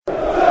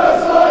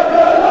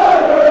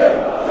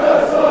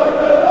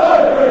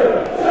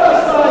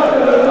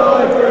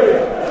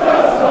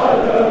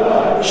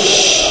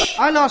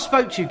last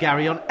spoke to you,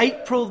 Gary, on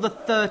April the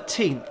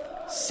 13th.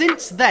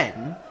 Since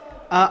then,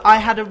 I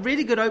had a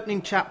really good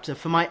opening chapter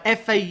for my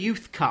FA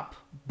Youth Cup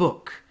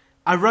book.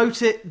 I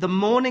wrote it the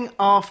morning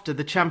after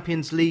the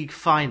Champions League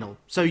final.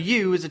 So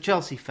you, as a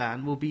Chelsea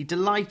fan, will be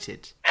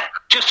delighted.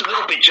 Just a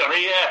little bit,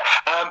 Johnny, yeah.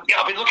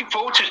 I've been looking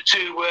forward to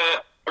I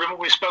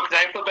remember we spoke in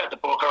April about the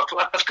book. I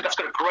thought that's got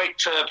a great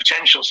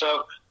potential.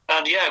 So,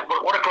 and yeah,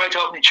 what a great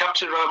opening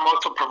chapter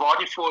Michael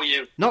provided for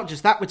you. Not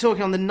just that, we're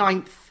talking on the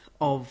 9th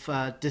of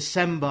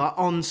December.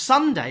 On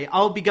Sunday,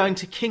 I'll be going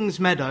to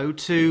Kings Meadow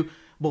to,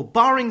 well,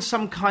 barring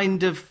some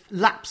kind of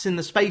lapse in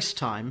the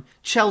space-time,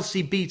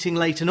 Chelsea beating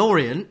Leyton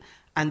Orient,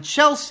 and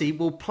Chelsea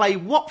will play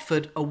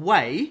Watford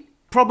away,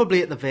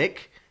 probably at the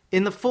Vic,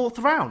 in the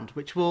 4th round,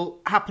 which will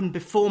happen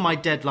before my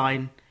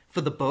deadline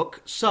for the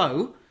book.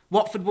 So,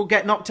 Watford will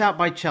get knocked out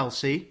by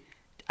Chelsea,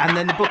 and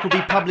then the book will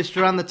be published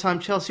around the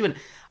time Chelsea win.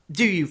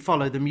 Do you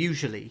follow them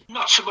usually?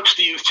 Not so much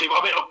the youth team.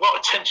 I mean, what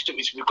I tend to do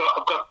is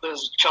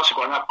there's Chelsea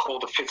got an app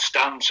called the Fifth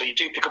Stand, so you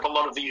do pick up a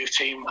lot of the youth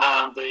team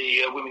and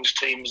the women's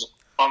teams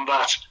on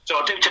that. So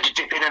I do tend to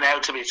dip in and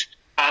out of it.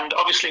 And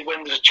obviously,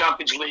 when there's a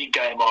Champions League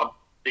game on,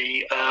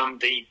 the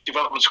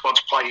development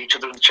squads play each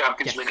other in the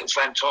Champions League at the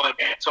same time.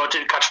 So I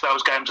do catch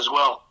those games as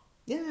well.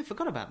 Yeah, I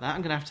forgot about that.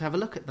 I'm going to have a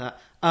look at that.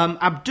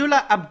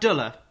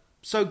 Abdullah,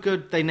 so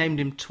good they named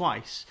him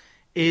twice,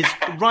 is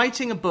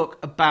writing a book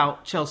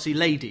about Chelsea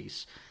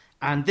ladies.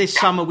 And this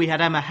summer we had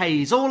Emma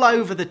Hayes all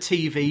over the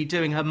TV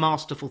doing her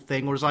masterful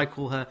thing, or as I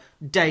call her,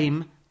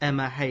 Dame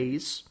Emma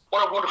Hayes.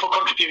 What a wonderful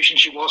contribution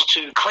she was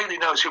to clearly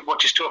knows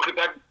what she's talking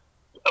about.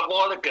 A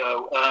while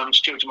ago,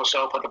 Stuart and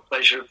myself had the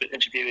pleasure of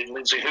interviewing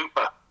Lindsay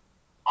Hooper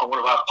on one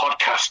of our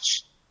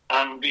podcasts.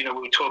 And, we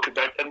were talking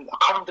about, and I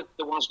can't remember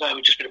the woman's name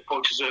who just been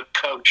appointed as a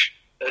coach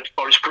at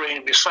Forest Green,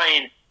 and we were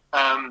saying,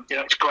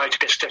 it's great to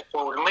get a step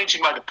forward. And Lindsay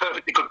made a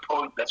perfectly good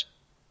point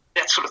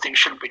that sort of thing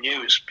shouldn't be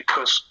news,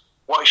 because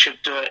why should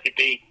it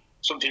be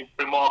something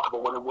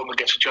remarkable when a woman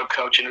gets a job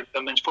coaching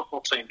a men's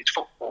football team? It's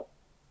football.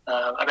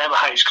 And Emma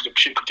Hayes could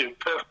do a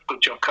perfect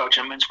good job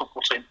coaching a men's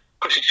football team,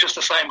 because it's just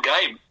the same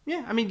game.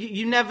 Yeah, I mean,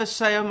 you never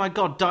say, oh my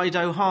God,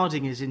 Dido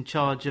Harding is in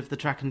charge of the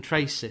track and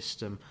trace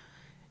system.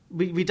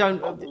 We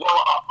don't... Well,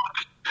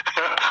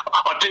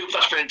 I do,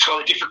 that's for an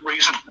entirely different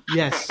reason.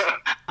 Yes,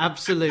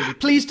 absolutely.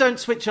 Please don't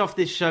switch off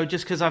this show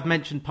just because I've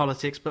mentioned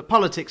politics, but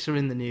politics are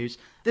in the news.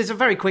 There's a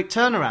very quick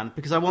turnaround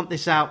because I want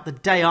this out the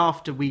day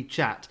after we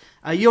chat.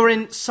 You're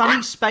in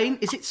sunny Spain.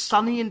 Is it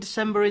sunny in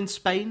December in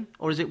Spain,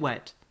 or is it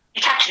wet?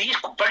 It actually is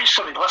very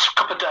sunny the last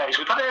couple of days.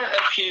 We've had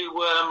a few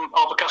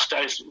overcast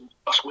days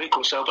last week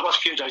or so, the last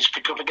few days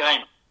picked up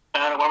again.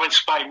 We're in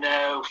Spain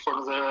now for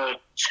another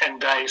 10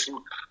 days, and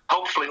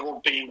hopefully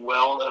all being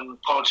well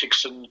and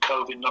politics and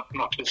COVID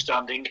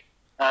notwithstanding,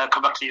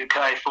 come back to the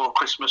UK for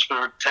Christmas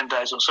for 10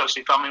 days or so,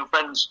 see family and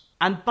friends.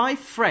 And by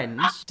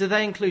friends, do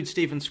they include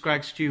Stephen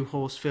Scraggs, Stu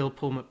Horsfield,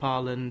 Paul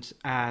McParland,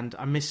 and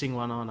I'm missing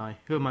one, aren't I?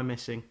 Who am I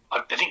missing?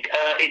 I think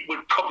it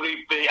would probably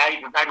be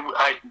Aidan.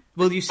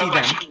 Will you see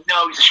them?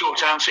 No, is the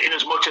short answer, in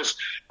as much as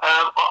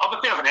I'm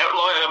a bit of an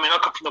outlier. I mean, I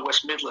come from the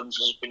West Midlands,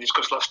 as we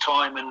discussed last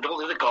time, and all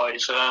the other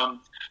guys,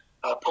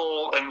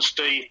 Paul and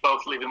Steve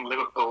both live in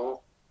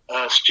Liverpool.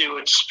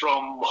 Stuart's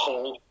from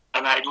Hull,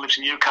 and Aidan lives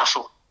in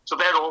Newcastle. So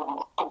they're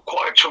all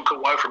quite a chunk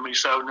away from me.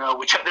 So no,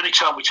 the only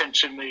time we tend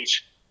to meet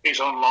is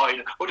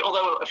online.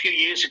 Although a few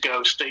years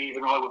ago, Steve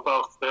and I were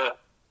both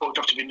fortunate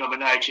enough to be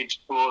nominated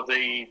for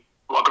the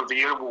Blogger of the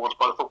Year Award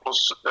by the Football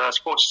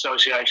Sports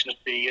Association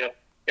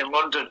in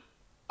London.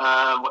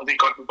 We both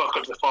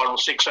got to the final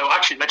 6. So I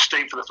actually met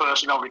Steve for the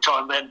first and only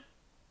time then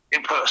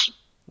in person.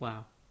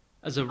 Wow.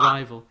 As a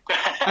rival.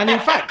 And in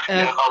fact,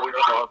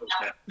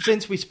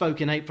 since we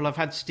spoke in April, I've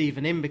had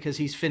Stephen in because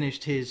he's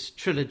finished his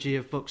trilogy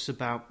of books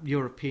about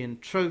European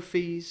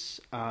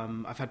trophies.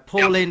 I've had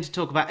Paul in to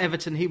talk about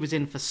Everton. He was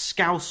in for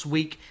Scouse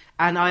Week.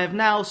 And I have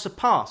now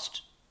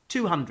surpassed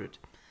 200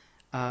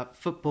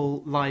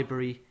 Football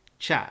Library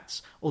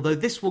chats. Although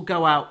this will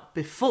go out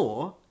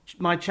before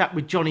my chat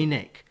with Johnny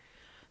Nick.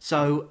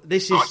 So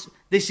this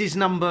is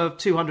number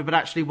 200, but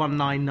actually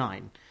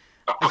 199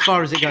 as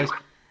far as it goes.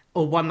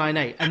 Or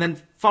 198. And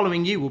then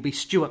following you will be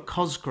Stuart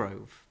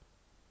Cosgrove.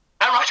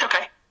 Oh, right,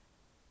 okay.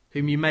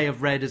 Whom you may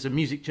have read as a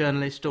music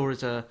journalist or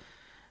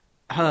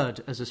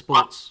heard as a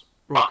sports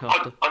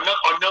broadcaster.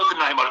 I know the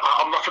name.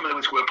 I'm not familiar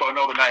with his work, but I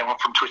know the name. I'm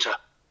from Twitter.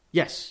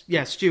 Yes.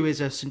 Stu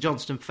is a St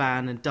Johnstone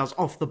fan and does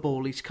Off the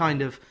Ball. He's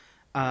kind of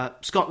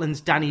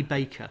Scotland's Danny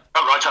Baker.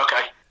 Oh, right,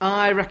 okay.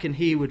 I reckon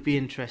he would be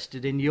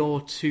interested in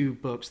your 2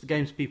 books, The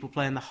Games People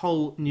Play and The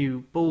Whole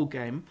New Ball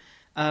Game.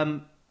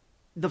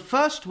 The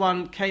first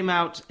one came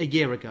out a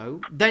year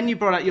ago. Then you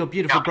brought out your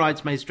Beautiful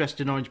Bridesmaids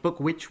Dressed in Orange book,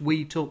 which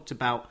we talked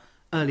about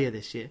earlier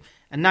this year.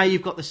 And now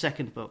you've got the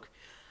second book.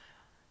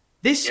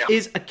 This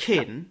is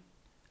akin,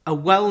 a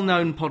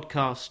well-known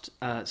podcast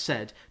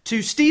said,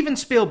 to Steven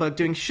Spielberg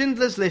doing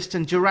Schindler's List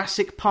and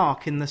Jurassic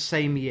Park in the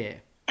same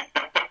year. Do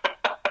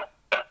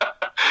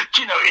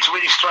you know, it's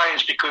really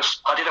strange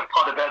because I did a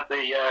pod about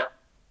the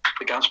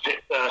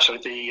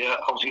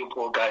Whole New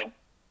Ball Game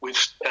with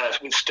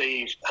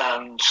Steve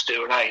and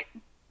Stu and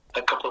Aidan.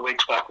 a couple of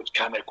weeks back, which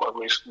came out quite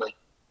recently.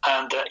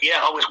 And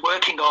I was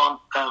working on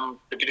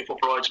The Beautiful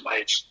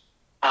Bridesmaids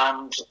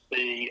and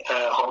the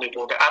Holly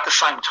Book at the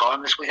same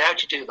time this week. How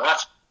do you do that?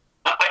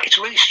 It's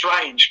really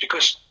strange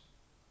because,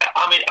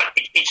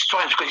 it's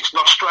strange because it's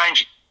not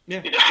strange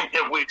in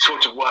a weird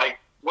sort of way.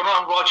 When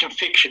I'm writing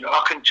fiction,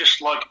 I can just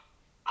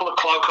pull a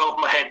cloak over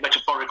my head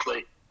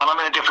metaphorically, and I'm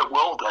in a different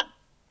world then.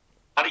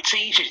 And it's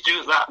easy to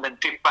do that and then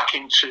dip back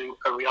into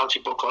a reality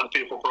book like The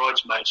Beautiful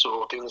Bridesmaids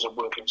or the others I've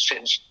worked on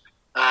since,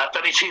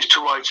 than it is to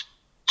write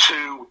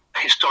two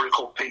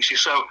historical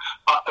pieces. So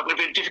it would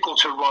be difficult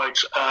to write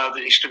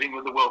the history of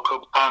England, the World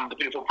Cup, and The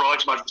Beautiful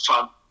Bridesmaids at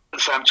the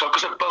same time,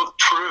 because they're both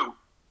true.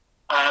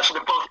 So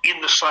they're both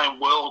in the same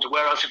world,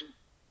 whereas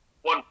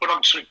when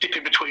I'm sort of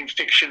dipping between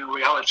fiction and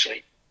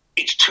reality,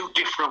 it's two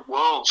different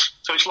worlds.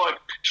 So it's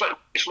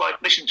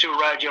like listening to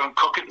a radio and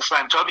cook at the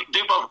same time. You can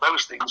do both of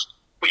those things,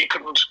 but you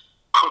couldn't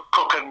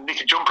cook and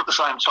knit a jumper at the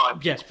same time.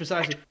 Yes,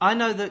 precisely. I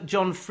know that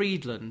John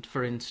Friedland,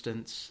 for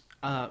instance,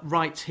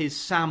 writes his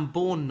Sam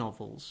Bourne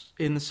novels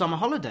in the summer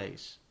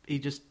holidays. He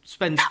just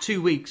spends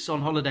 2 weeks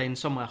on holiday in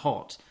somewhere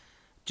hot,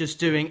 just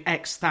doing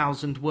X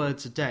thousand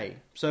words a day.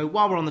 So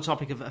while we're on the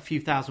topic of a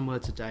few thousand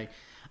words a day,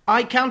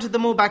 I counted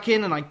them all back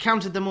in and I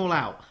counted them all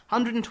out.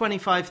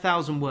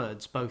 125,000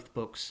 words, both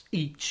books,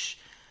 each.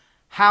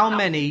 How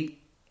many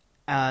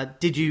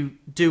did you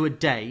do a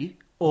day,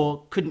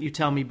 or couldn't you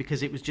tell me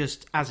because it was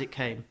just as it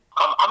came?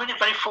 I'm in a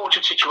very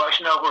fortunate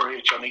situation over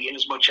here, Johnny, in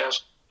as much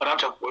as I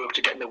don't have work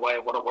to get in the way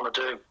of what I want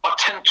to do. I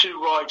tend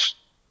to write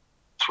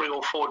 3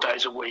 or 4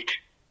 days a week,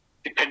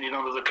 depending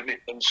on other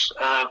commitments.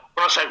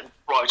 When I say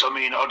write, I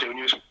mean I do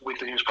a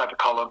weekly newspaper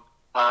column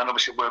and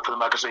obviously work for the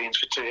magazines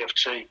for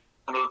TFT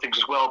and other things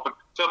as well. But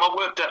so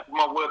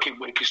my working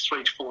week is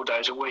 3 to 4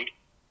 days a week.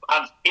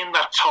 And in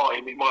that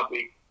time, it might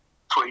be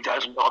 3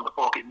 days on the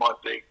book, it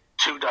might be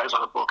 2 days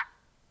on the book.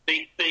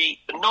 The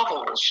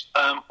novels,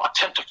 I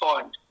tend to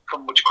find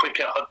come much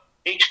quicker.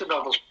 Each of the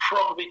novels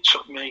probably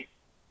took me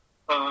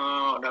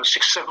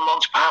 6, 7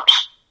 months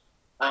perhaps,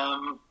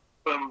 and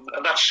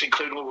that's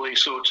including all the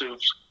sort of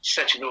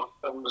setting up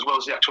as well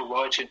as the actual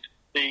writing.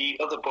 The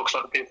other books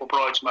like The Beautiful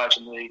Bridesmaids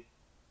and the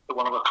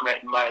one I'm going to come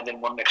out in May and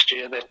then one next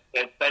year, they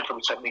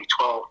probably take me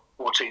 12,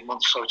 14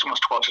 months, so it's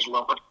almost twice as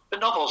long. But the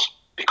novels,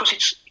 because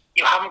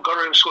you haven't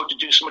got to sort of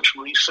do so much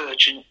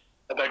research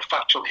about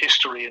factual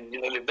history and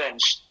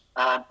events,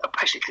 and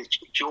basically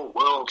it's your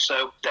world,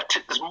 so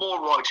there's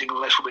more writing and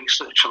less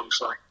research, shall we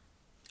say.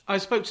 I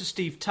spoke to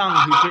Steve Tongue,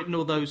 who's written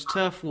all those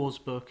Turf Wars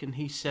book, and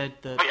he said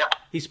that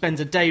he spends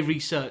a day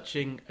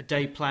researching, a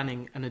day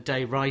planning, and a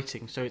day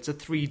writing. So it's a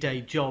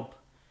 3-day job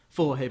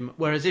for him.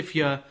 Whereas if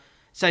you're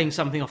saying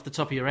something off the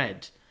top of your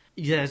head,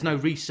 there's no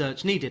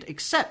research needed,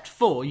 except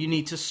for you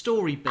need to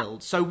story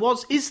build. So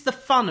is the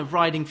fun of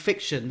writing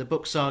fiction, the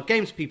books are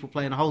games people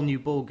play in a whole new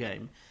ball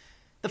game,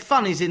 the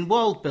fun is in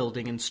world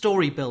building and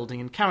story building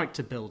and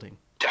character building?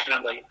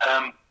 Definitely.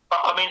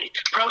 The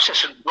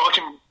process of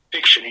writing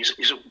fiction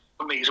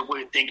for me is a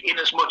weird thing, in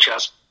as much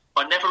as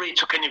I never really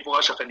took any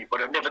advice off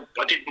anybody.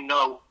 I didn't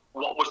know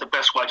what was the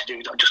best way to do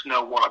it. I just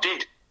know what I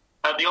did.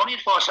 The only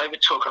advice I ever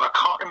took, and I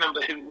can't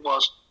remember who it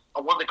was,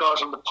 and one of the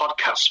guys on the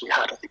podcast we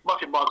had, I think it might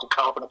be Michael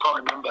Carbon, I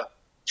can't remember,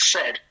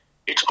 said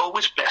it's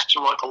always best to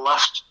write the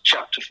last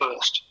chapter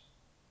first,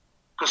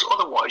 because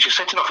otherwise you're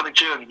setting off on a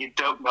journey and you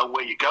don't know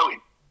where you're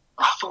going.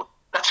 And I thought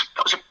that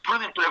was a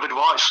brilliant bit of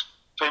advice.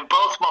 So in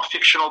both my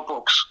fictional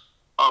books,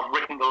 I've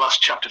written the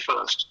last chapter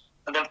first,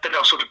 and then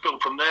I'll sort of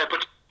build from there.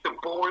 But the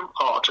boring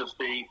part of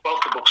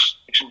both the books,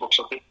 fiction books,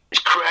 I think, is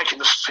creating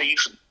the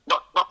season,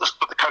 not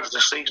the characters of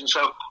the season.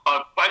 So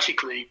I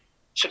basically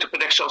set up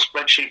an Excel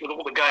spreadsheet with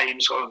all the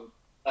games on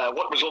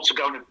what results are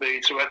going to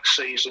be throughout the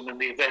season and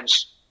the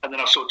events, and then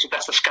that's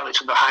the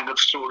skeleton that hang the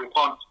story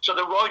upon. So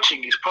the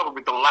writing is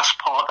probably the last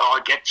part that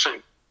I get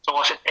to. So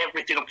I set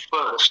everything up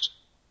first,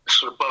 the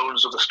sort of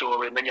bones of the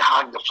story, and then you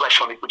hang the flesh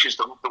on it, which is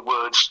the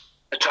words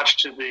attached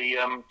to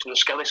the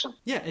skeleton.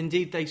 Yeah,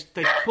 indeed,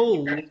 they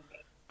call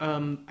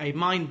a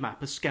mind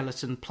map a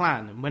skeleton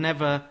plan,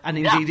 and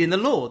indeed in the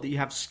law that you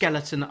have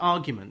skeleton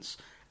arguments,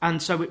 and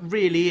so it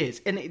really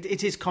is, and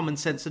it is common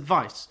sense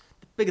advice.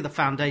 The bigger the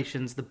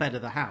foundations, the better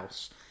the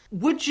house.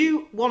 Would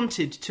you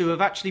wanted to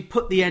have actually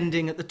put the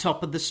ending at the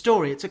top of the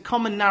story? It's a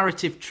common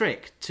narrative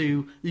trick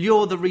to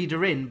lure the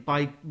reader in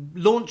by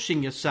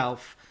launching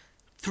yourself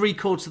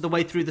 3/4 of the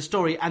way through the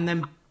story and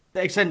then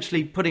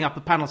essentially putting up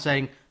a panel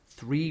saying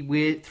 3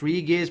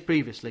 years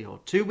previously or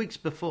 2 weeks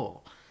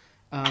before.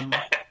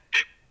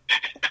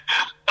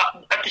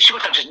 The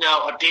short answer is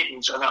no, I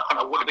didn't, and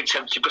I would have been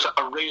tempted because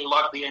I really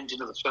liked the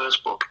ending of the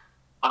first book,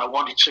 and I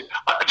wanted to.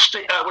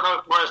 When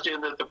I was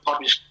doing the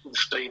podcast with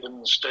Steve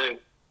and Stu,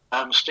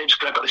 Steve's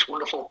got this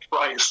wonderful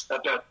phrase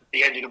about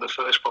the ending of the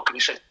first book, and he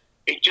said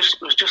it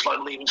was just like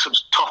leaving some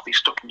toffee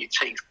stuck in your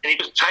teeth, and it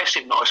was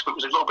tasting nice, but it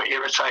was a little bit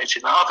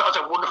irritating. And I thought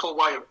that was a wonderful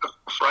way of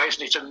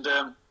phrasing it, and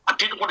I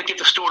didn't want to give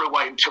the story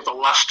away until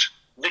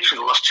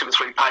literally the last 2 or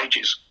 3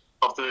 pages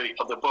of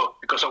the book,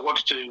 because I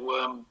wanted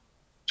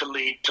to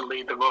lead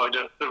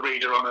the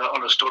reader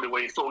on a story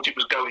where he thought it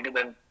was going, and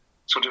then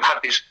sort of had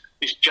this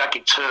this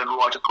jagged turn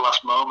right at the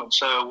last moment.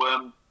 So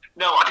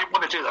no, I didn't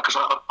want to do that because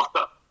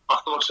I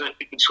thought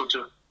it could sort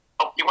of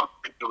you want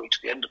people to reach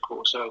the end, of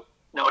course. So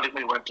no, I didn't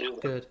really want to do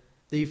that. Good.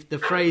 The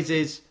phrase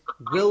is,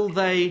 will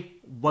they,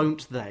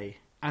 won't they?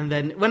 And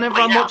then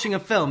whenever I'm watching a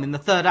film in the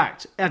third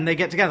act and they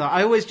get together,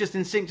 I always just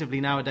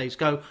instinctively nowadays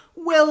go,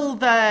 will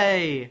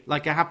they?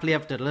 Like a happily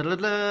ever,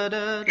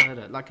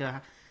 like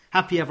a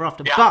happy ever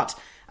after. Yeah. But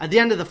at the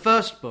end of the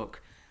first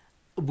book,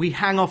 we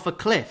hang off a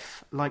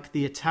cliff like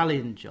the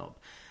Italian Job.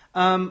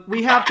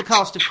 We have the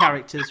cast of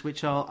characters,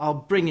 which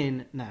I'll bring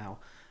in now.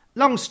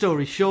 Long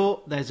story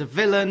short, there's a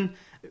villain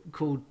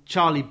called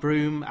Charlie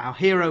Broom. Our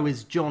hero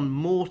is John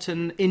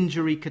Morton.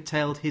 Injury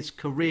curtailed his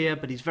career,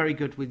 but he's very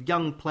good with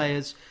young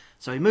players.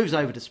 So he moves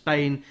over to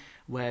Spain,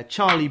 where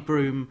Charlie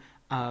Broom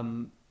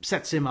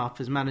sets him up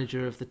as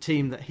manager of the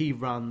team that he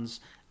runs.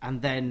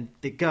 And then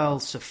the girl,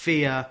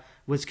 Sophia,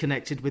 was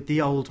connected with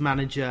the old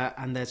manager.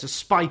 And there's a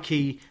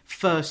spiky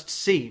first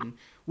scene,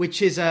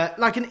 which is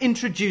like an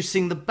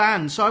introducing the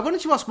band. So I wanted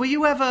to ask, were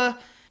you ever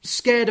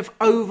scared of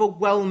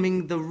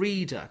overwhelming the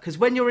reader? Because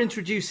when you're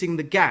introducing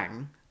the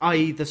gang,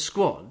 i.e. the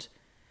squad,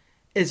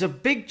 there's a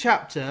big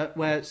chapter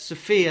where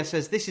Sophia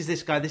says, this is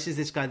this guy, this is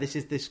this guy, this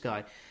is this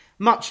guy.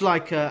 Much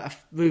like a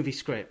movie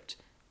script.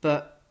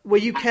 But were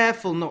you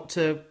careful not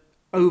to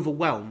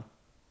overwhelm?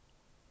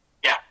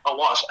 Yeah, I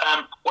was.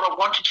 What I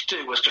wanted to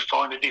do was to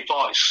find a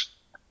device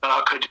that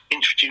I could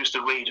introduce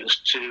the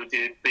readers to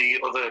the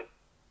other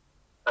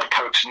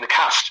characters in the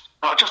cast.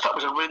 And I just thought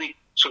it was a really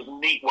sort of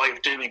neat way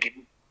of doing it,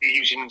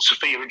 using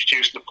Sophia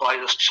introducing the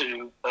players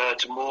to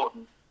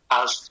Morton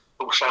as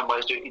the same way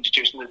as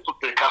introducing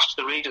the cast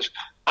to the readers.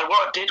 And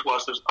what I did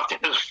was, I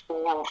think there's 4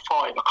 or 5,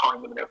 I can't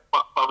remember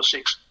now, 5 or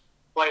 6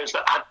 players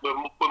that were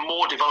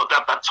more developed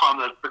at that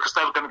time because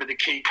they were going to be the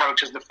key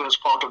characters in the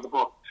first part of the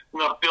book.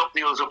 And I built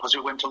the others up as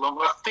we went along.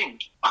 And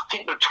I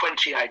think there are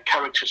 28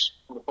 characters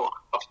in the book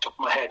off the top of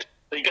my head.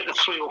 So you get the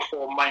 3 or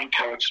 4 main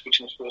characters, which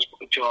in the first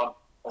book are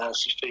John,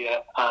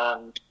 Sophia,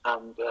 and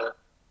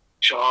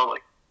Charlie.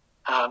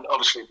 And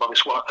obviously Billy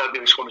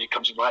Swansea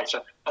comes in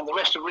later. And the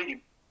rest are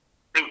really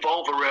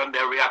revolve around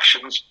their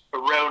reactions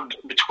around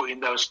between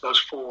those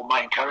 4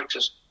 main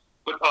characters.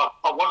 But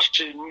I wanted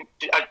to...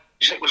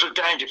 it was a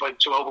danger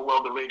to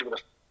overwhelm the reader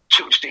with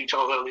too much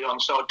detail early on,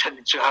 so I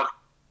tended to have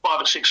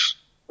 5 or 6,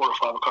 4 or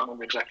 5, I can't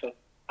remember exactly,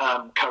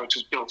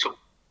 characters built up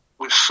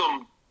with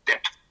some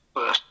depth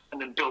first, and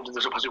then building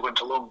this up as it went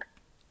along.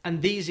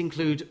 And these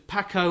include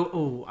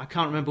Paco, I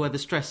can't remember where the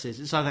stress is.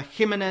 It's either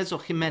Jimenez or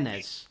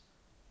Jimenez.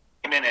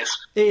 Jimenez.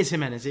 It is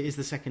Jimenez, it is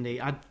the second E.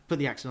 I put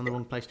the accent on the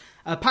wrong place.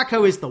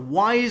 Paco is the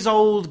wise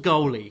old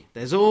goalie.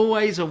 There's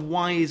always a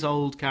wise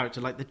old character,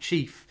 like the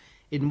chief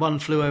in One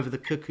Flew Over the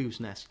Cuckoo's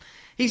Nest.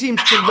 He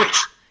seems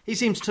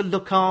to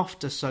look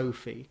after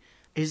Sophie.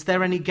 Is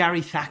there any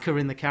Gary Thacker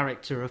in the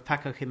character of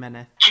Paco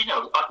Jimenez? Do you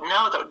know,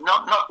 no,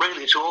 not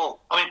really at all.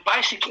 I mean,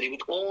 basically,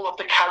 with all of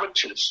the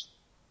characters,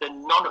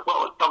 no,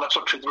 that's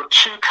not true. There are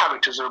 2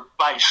 characters that are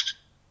based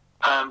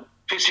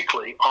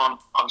physically on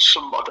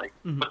somebody,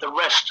 but the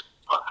rest...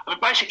 I mean,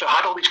 basically, I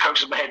had all these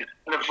characters in my head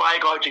and a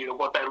vague idea of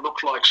what they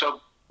looked like.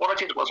 So what I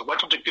did was I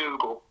went onto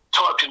Google,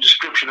 typed in a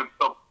description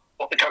of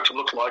what the character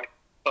looked like.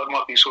 It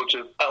might be sort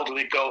of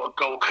elderly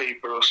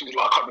goalkeeper or something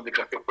like, I can't remember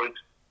exactly what it,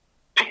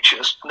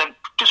 pictures, and then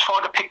just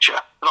find a picture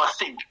that I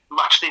think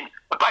matched in.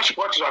 But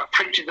basically what I did, I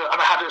printed it,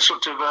 and I had a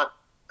sort of a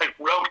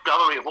road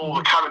gallery of all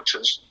the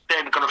characters,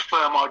 then got a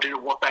firm idea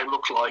of what they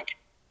look like,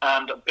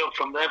 and built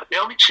from there. But the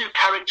only 2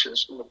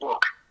 characters in the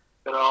book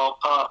that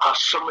are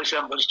some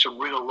resemblance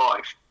to real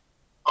life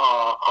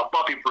are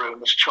Bobby Broom,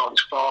 that's Charlie's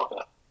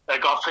father,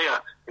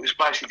 Garcia, who's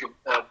basically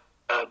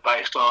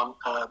based on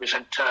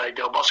Vicente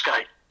Del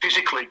Bosque,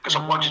 physically, because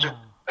I wanted a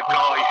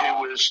guy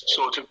who was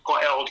sort of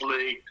quite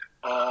elderly,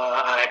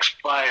 an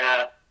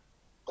ex-player,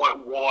 quite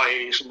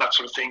wise and that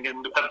sort of thing.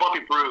 And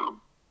Bobby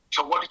Broom,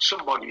 so I wanted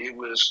somebody who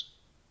was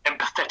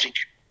empathetic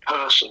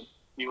person,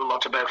 knew a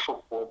lot about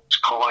football, was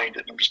kind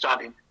and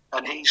understanding.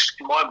 And he's,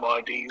 in my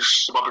mind,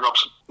 he's Bobby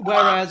Robson.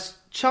 Whereas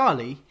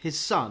Charlie, his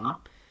son,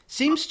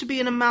 seems to be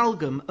an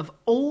amalgam of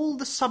all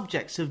the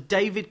subjects of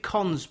David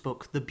Conn's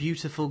book, The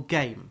Beautiful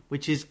Game,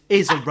 which is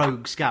a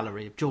rogues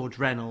gallery of George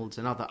Reynolds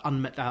and other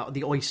Owen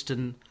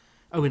Oyston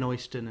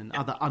and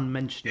other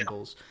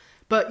unmentionables. Yeah.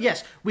 But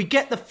yes, we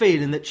get the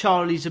feeling that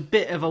Charlie's a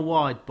bit of a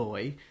wide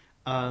boy.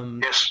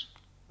 Yes.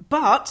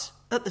 But,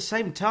 at the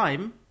same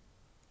time,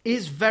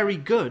 is very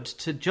good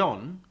to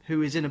John,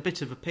 who is in a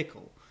bit of a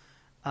pickle,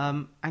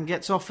 and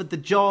gets offered the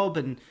job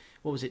and...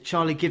 What was it?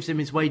 Charlie gives him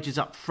his wages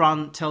up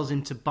front, tells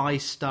him to buy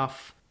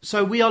stuff.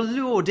 So we are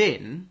lured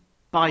in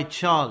by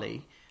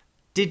Charlie.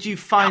 Did you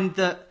find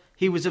that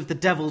he was of the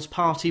devil's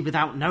party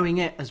without knowing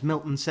it, as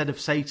Milton said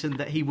of Satan,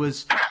 that he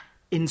was,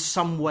 in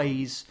some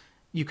ways,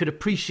 you could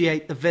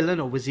appreciate the villain,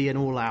 or was he an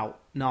all-out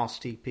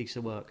nasty piece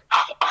of work?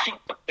 I think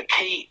the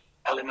key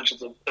element of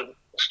the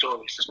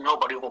story is there's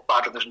nobody all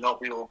bad and there's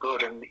nobody all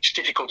good, and it's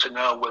difficult to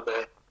know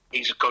whether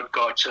he's a good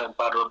guy turned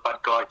bad or a bad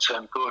guy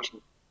turned good.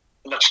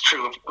 And that's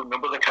true of a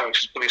number of the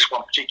characters, Billy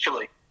Swan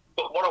particularly.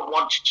 But what I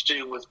wanted to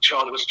do with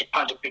Charlie was to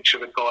paint a picture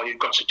of a guy who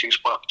got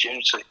seduced by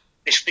opportunity.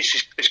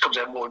 This comes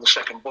out more in the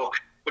second book.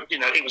 But, he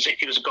was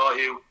a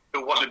guy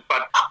who wasn't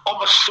bad,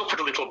 almost suffered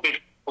a little bit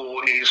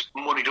for his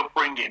moneyed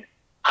upbringing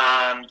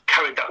and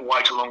carried that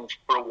weight along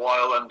for a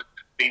while and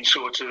been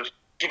sort of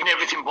given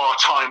everything by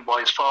time by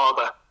his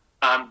father.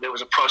 And there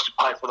was a price to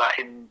pay for that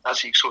as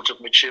he sort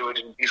of matured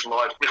in his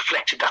life,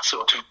 reflected that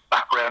sort of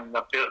background,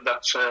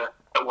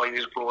 that way he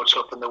was brought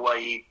up and the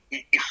way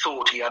he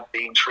thought he had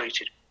been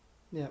treated.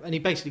 Yeah, and he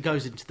basically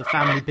goes into the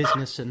family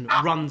business and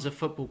runs a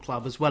football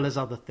club as well as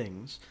other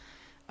things.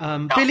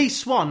 Billy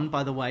Swan,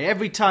 by the way,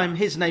 every time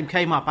his name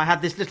came up, I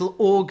had this little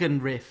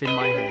organ riff in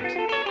my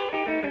head.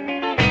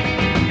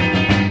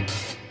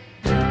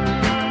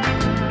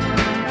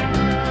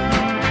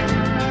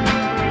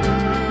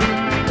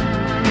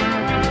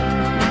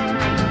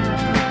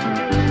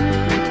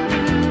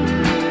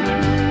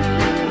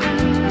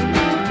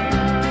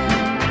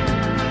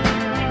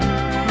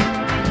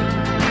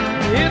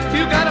 If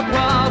you got a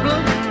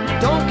problem,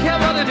 don't care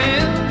what it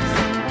is.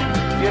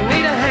 If you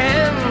need a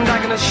hand, I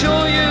can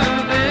assure you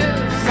this.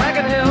 I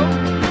can help.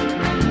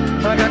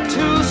 I got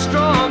two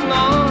strong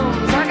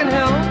arms. I can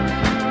help.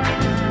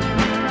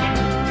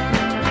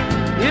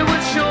 It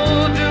would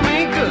sure do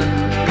me good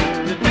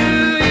to do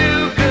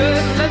you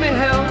good. Let me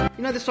help.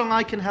 You know the song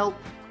I Can Help?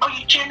 Oh,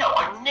 you do know,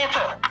 I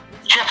never.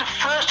 Just the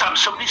first time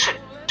somebody said,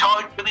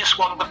 "Tied Billy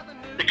Swan,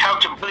 the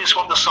character of Billy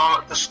Swan, the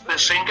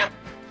singer."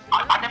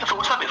 I never thought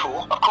of that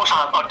before. Of course,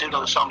 I do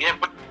know the song, yeah,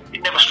 but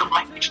it never struck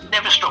me. It's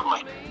never struck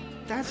me.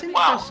 That's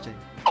interesting.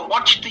 Wow. I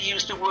wanted to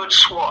use the word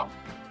swan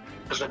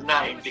as a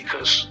name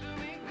because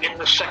in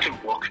the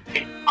second book,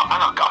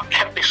 I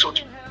kept this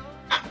sort of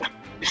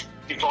this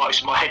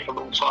device in my head for a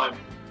long time.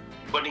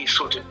 When he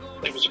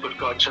was a good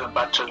guy, turned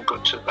bad, turned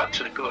good, turned bad,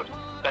 turned good.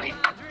 Then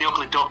the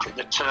ugly duckling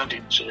that turned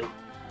into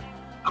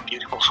a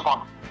beautiful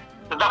swan.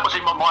 And that was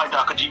in my mind.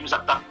 I could use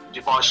that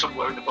device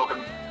somewhere in the book,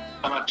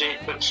 and I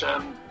did. But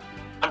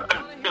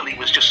and Billy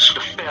was just sort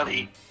of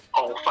fairly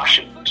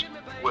old-fashioned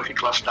working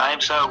class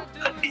name. So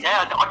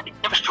it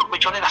never struck me,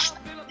 Johnny.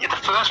 You're the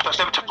first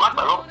person ever to flag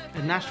that up.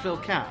 A Nashville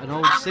Cat, an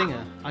old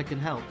singer, I Can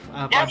Help.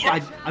 Yeah.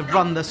 I've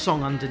run the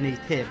song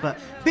underneath here. But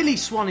Billy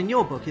Swan, in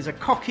your book, is a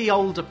cocky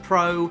older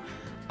pro.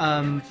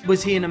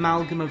 Was he an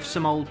amalgam of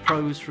some old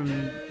pros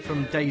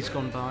from days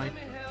gone by?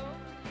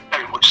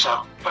 Very much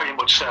so. Very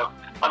much so.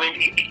 I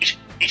mean,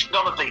 it's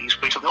none of these,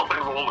 but it's a little bit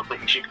of all of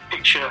these. You can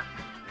picture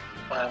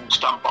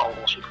Stan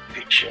Bowles, you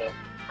can picture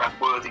Brad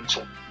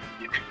Worthington,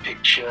 you can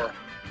picture,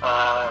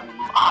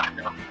 I don't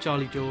know,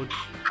 Charlie George,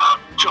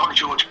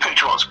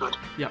 Peter Osgood.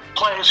 Yeah.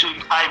 Players who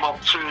came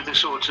up through the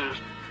sort of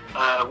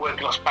working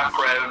class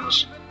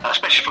backgrounds,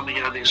 especially from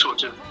the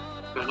sort of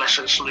the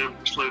lesser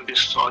salubrious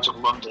sides of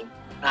London.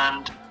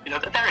 And,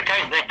 there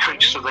again, they're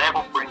creatures of their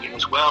upbringing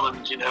as well.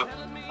 And,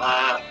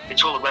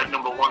 it's all about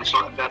number one, it's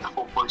not about the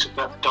football, it's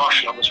about the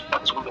dash. That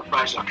was one of the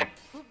phrases I kept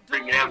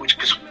bringing out,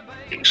 because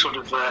it was sort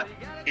of the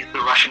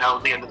rationale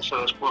at the end of the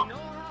first book.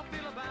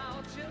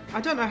 I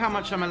don't know how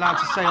much I'm allowed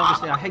to say.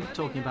 Obviously, I hate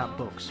talking about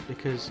books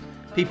because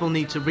people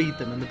need to read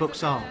them, and the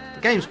books are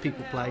the games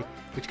people play,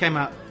 which came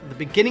out at the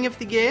beginning of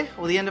the year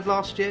or the end of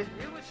last year.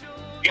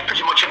 Yeah,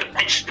 pretty much. It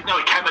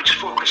came out just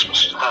before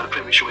Christmas, the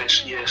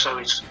previous year, so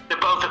there's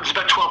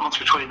about 12 months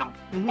between them,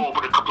 all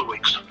but a couple of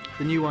weeks.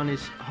 The new one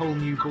is a whole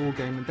new ball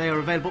game, and they are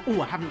available.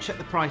 Oh, I haven't checked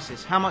the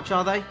prices. How much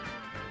are they?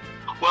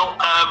 Well,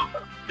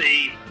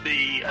 the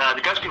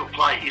games people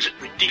play is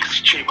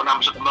ridiculously cheap on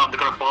Amazon at the moment. They've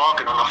got a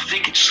bargain on. I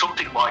think it's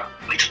something like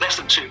it's less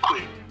than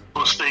 £2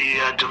 plus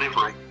the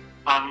delivery.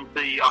 And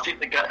I think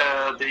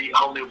the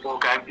whole new ball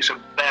game is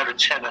about a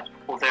tenner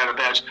or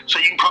thereabouts. So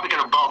you can probably get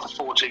them both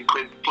for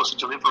 £14 plus the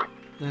delivery.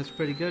 That's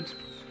pretty good.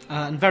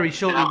 And very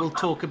shortly we'll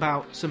talk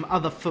about some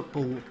other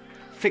football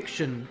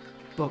fiction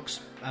books,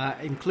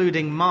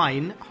 including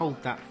mine.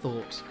 Hold that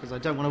thought, because I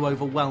don't want to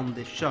overwhelm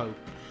this show.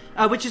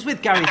 Which is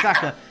with Gary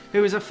Thacker,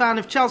 who is a fan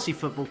of Chelsea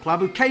Football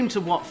Club, who came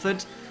to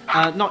Watford,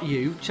 not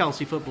you,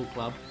 Chelsea Football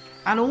Club,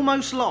 and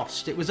almost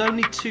lost. It was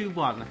only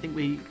 2-1. I think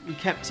we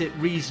kept it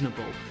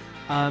reasonable.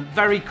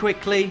 Very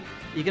quickly,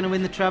 you're going to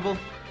win the treble?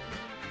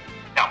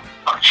 No,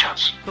 not a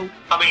chance. Cool.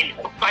 I mean,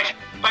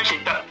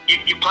 basically,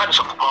 you played us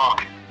off the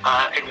park.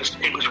 It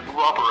was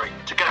robbery.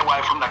 To get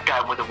away from that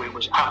game with a win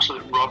was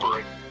absolute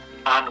robbery.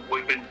 And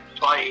we've been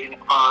playing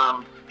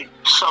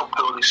so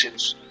poorly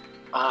since.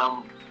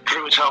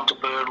 Drew it home to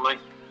Burnley,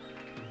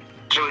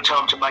 drew it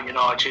home to Man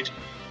United.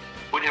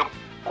 Winning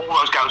all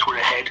those games we're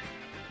ahead.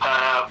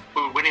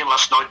 We were winning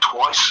last night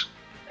twice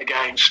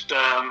against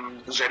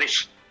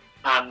Zenit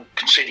and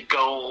conceded 3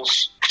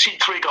 goals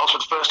for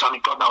the first time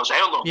in God knows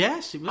how long.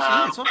 Yes, it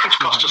was. It's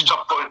cost us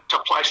top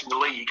place in the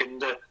league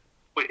and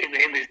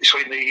in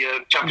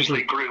the Champions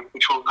League group,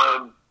 which will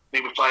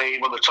mean we're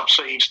playing one of the top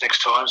seeds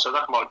next time. So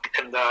that might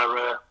end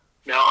our.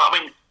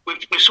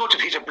 We've sort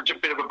of hit a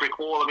bit of a brick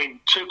wall. I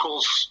mean,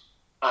 Tuchel's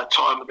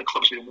time at the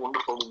club's been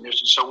wonderful and he's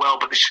done so well,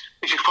 but this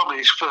is probably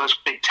his first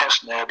big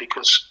test now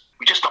because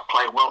we just not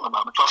playing well at the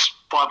moment. The last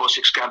 5 or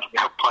 6 games we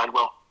haven't played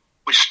well.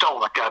 We stole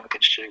that game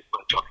against you,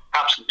 Johnny.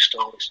 Absolutely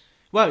stole this.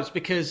 Well, it's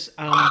because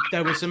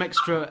there was some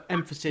extra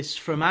emphasis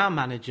from our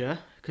manager,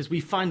 because we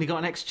finally got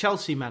an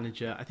ex-Chelsea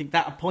manager. I think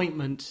that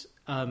appointment,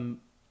 and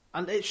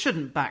it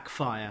shouldn't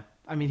backfire.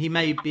 I mean, he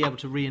may be able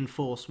to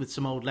reinforce with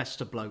some old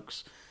Leicester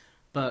blokes,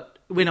 but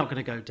we're not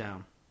going to go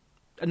down.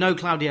 No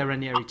Claudio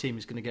Ranieri team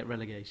is going to get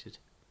relegated.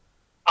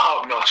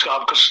 Oh, no,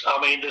 because,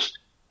 I mean,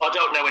 I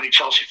don't know any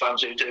Chelsea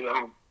fans who do.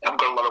 I haven't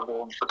got a lot of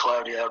warmth for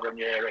Claudio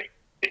Ranieri.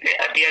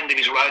 At the end of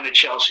his reign at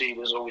Chelsea, he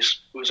was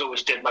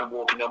always dead man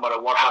walking no matter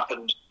what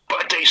happened.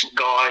 But a decent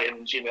guy,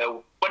 and,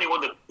 when he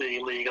won the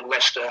league at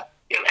Leicester,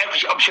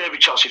 I'm sure every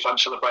Chelsea fan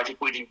celebrated.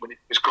 We didn't win it.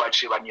 It was great to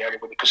see Ranieri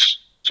win it because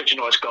such a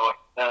nice guy.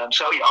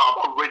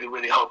 I really,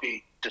 really hope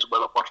he does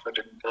well at Watford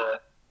and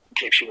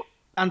keeps you up.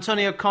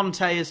 Antonio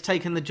Conte has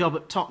taken the job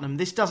at Tottenham.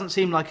 This doesn't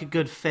seem like a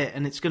good fit,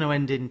 and it's going to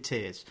end in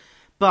tears.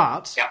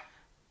 But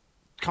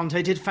Conte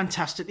did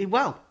fantastically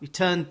well. He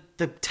turned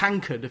the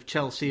tankard of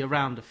Chelsea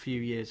around a few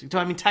years. Do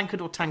I mean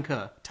tankard or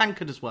tanker?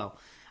 Tankard as well.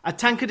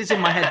 Tankard is in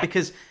my head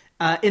because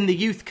in the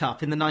Youth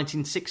Cup in the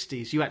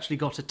 1960s, you actually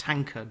got a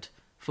tankard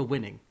for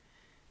winning.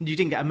 You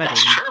didn't get a medal,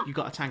 you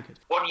got a tankard.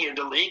 1 year in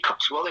the League Cup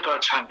as well, they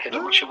got a tankard.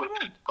 I'm not sure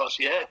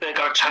they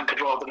got a tankard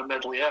rather than a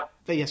medal, yeah.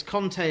 But yes,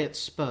 Conte at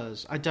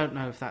Spurs. I don't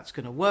know if that's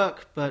going to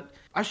work, but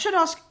I should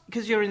ask,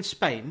 because you're in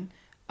Spain,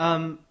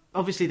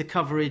 obviously the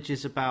coverage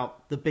is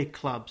about the big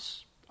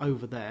clubs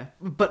over there,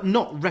 but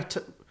not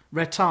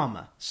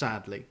Retama,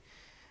 sadly.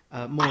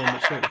 More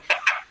maturely.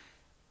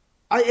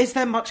 Is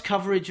there much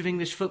coverage of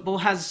English football?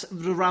 Has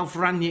the Ralph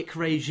Rangnick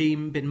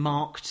regime been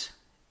marked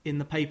in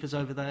the papers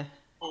over there?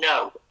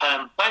 No.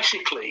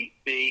 Basically,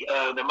 the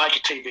major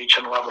TV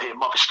channel over here,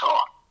 Movistar,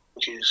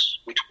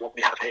 which what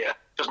we have here,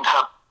 doesn't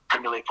have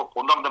Premier League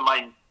football. None of the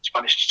main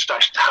Spanish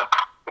stations have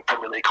a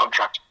Premier League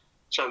contract,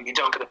 so you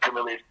don't get a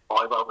Premier League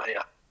 5 over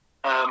here.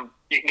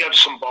 You can go to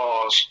some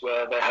bars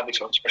where they have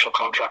it on special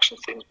contracts and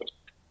things, but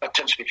that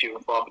tends to be few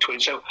and far between.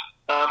 So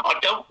I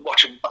don't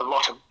watch a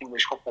lot of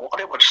English football. I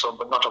do watch some,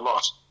 but not a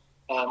lot.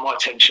 My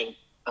attention,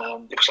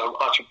 because I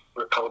actually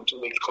put a column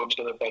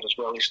together about as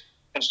well,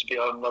 tends to be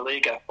on La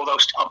Liga. Although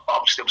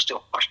obviously I'm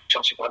still a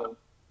Chelsea fan and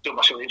still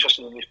massively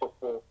interested in English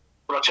football,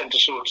 but I tend to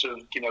sort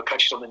of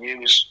catch it on the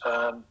news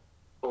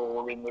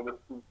or in the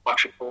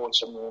match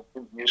reports and the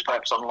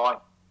newspapers online.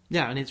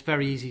 Yeah, and it's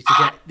very easy to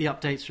get the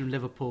updates from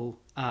Liverpool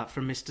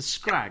from Mr.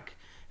 Scragg,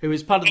 who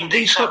is part of the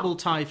These Football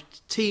Times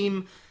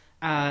team.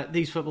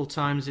 These Football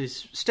Times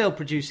is still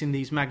producing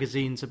these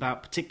magazines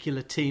about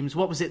particular teams.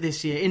 What was it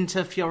this year?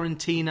 Inter,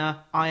 Fiorentina,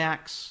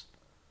 Ajax?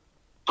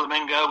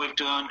 Flamengo, we've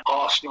done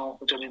Arsenal.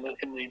 We've done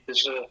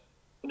there's the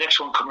next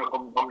one coming up.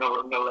 I'm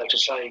not allowed to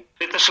say.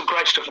 There's some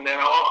great stuff in there.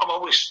 I'm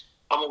always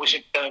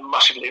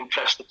massively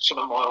impressed that some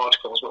of my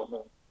articles.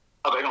 Well,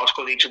 I've got an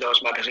article in each of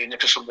those magazines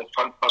next to some of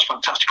the most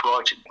fantastic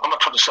writing. I'm not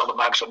trying to sell the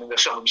mags. I mean, they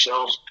sell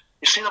themselves.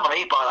 You see them on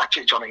eBay,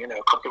 actually, Johnny. A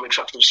couple of weeks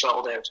after they've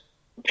sold out,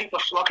 and people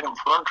are flogging them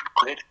for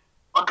 £100,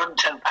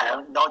 £110,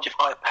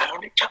 £95.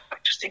 I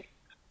just think,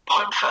 buy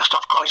them first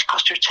off, guys. It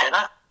costs you a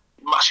tenner.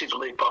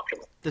 Massively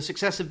popular. The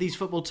success of These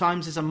Football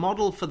Times is a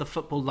model for the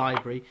Football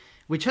Library,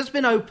 which has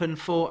been open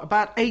for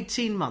about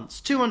 18 months.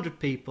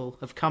 200 people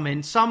have come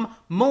in, some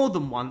more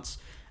than once,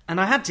 and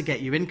I had to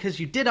get you in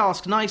because you did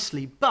ask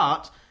nicely,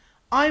 but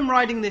I'm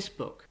writing this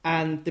book,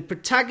 and the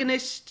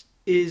protagonist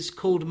is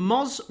called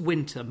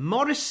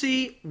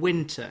Morrissey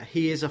Winter.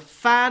 He is a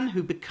fan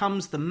who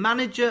becomes the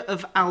manager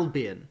of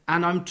Albion,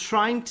 and I'm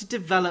trying to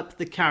develop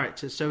the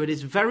character, so it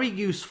is very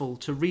useful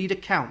to read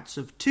accounts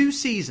of 2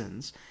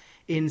 seasons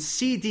in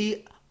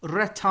Sidi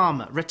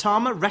Retama.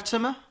 Retama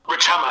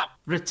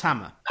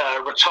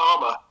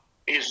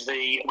is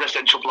the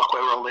residential block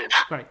where I live.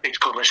 Right. It's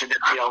called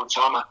Residencial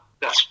Retama.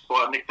 That's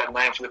why I nicked that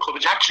name for the club.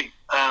 It's actually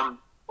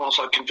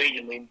also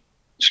conveniently in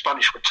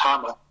Spanish,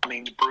 Retama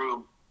means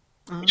broom,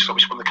 which is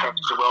obviously one of the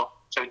characters as well.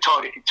 So it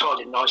tied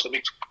it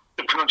nicely.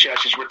 The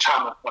pronunciation is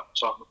Retama.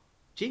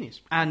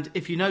 Genius. And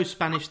if you know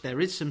Spanish,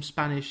 there is some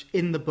Spanish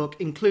in the book,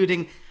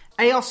 including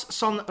Ellos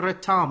son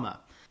Retama.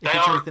 They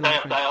are.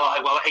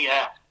 Well,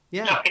 yeah.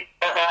 No,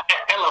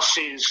 Elos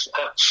is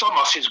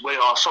Somos is we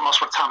are. Somos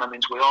Retama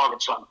means we are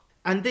in some.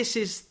 And this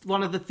is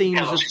one of the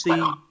themes of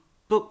the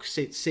books.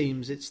 It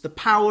seems it's the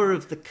power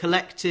of the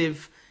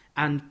collective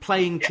and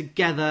playing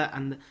together,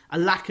 and a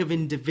lack of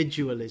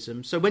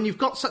individualism. So when you've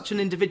got such an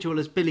individual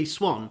as Billy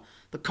Swan,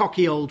 the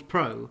cocky old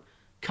pro,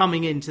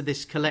 coming into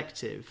this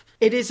collective,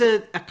 it is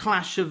a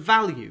clash of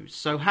values.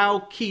 So how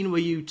keen were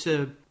you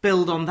to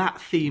build on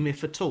that theme,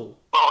 if at all?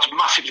 Well, I was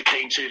massively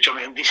keen to,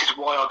 Johnny, and this is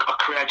why I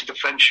created the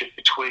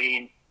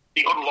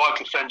the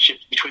unlikely friendship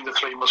between the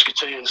 3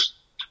 musketeers.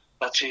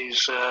 That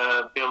is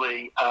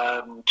Billy,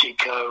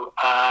 Kiko,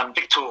 and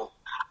Victor.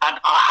 And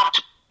I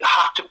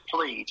have to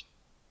plead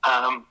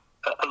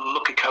a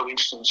lucky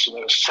coincidence, a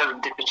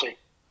serendipity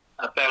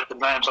about the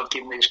names I've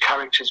given these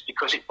characters,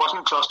 because it wasn't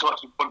until I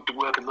started wanting to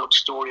work a little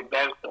story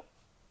about them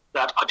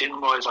that I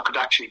didn't realise I could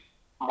actually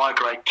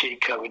migrate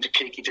Kiko into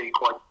Kiki D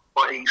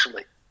quite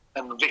easily,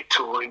 and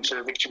Victor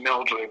into Victor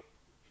Meldrew.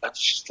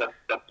 That's that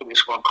Billy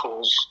Swan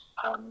calls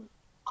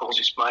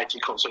his mate. He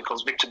calls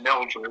Victor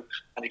Meldrew,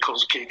 and he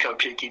calls Kiko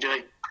Kiki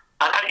D.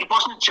 And it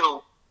wasn't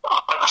until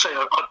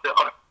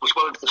I was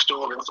well into the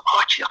story, and I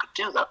thought, actually, I could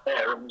do that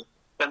there. And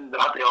then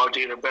I had the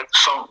idea about the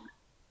song,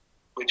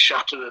 which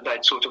after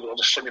they'd sort of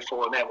the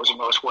semi-final out was a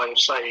nice way of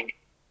saying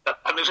that.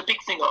 And there's a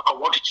big thing I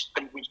wanted,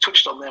 and we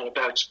touched on there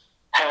about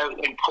how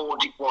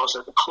important it was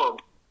at the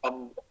club,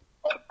 and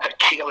a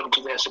key element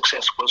of their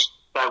success was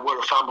they were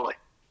a family.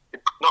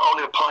 Not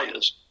only the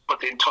players, but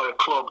the entire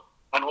club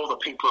and all the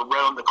people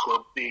around the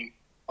club.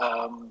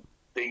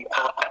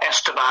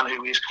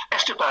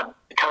 Esteban,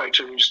 the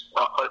character who's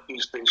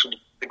the sort of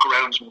the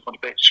groundsman for the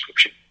better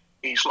description.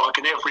 He's like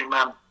an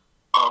everyman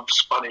of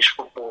Spanish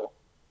football.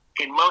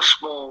 In most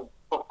small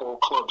football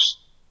clubs,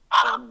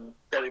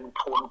 they're an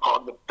important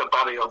part of the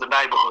barrio, the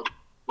neighbourhood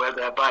where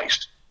they're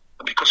based.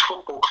 And because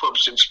football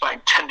clubs in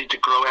Spain tended to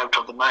grow out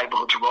of the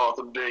neighbourhoods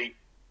rather than be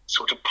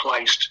sort of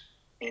placed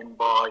in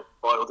by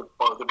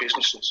other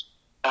businesses.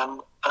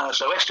 And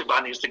so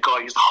Esteban is the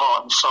guy, he's the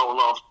heart and soul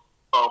of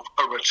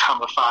a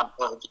Retama fan,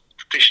 the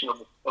tradition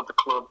of the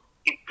club.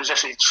 It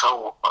possesses its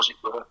soul, as it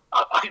were.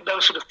 I think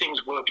those sort of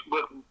things were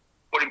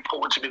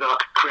important to me, that I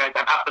could create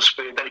that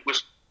atmosphere, that it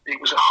was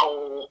a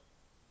whole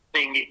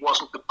thing. It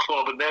wasn't the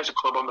club, and there's a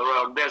club on their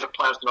own, there's a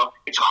players on their own.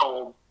 It's a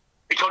whole.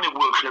 It only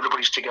works when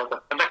everybody's together,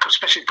 and that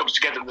especially comes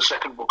together in the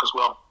second book as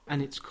well.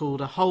 And it's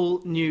called A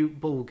Whole New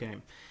Ball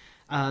Game.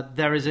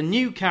 There is a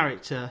new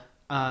character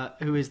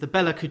who is the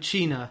Bella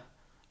Cucina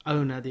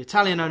owner, the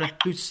Italian owner,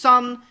 whose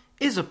son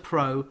is a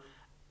pro,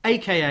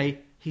 a.k.a.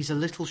 he's a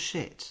little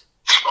shit.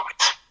 That's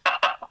right.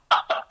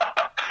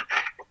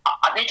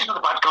 I need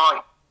another bad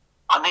guy.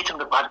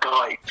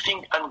 I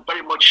think, and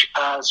very much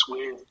as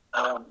with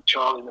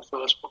Charlie in the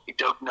first book, you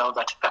don't know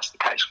that that's the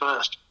case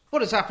first.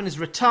 What has happened is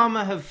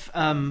Retama have...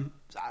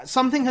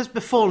 something has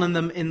befallen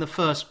them in the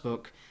first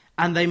book,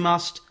 and they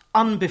must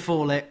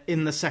unbefall it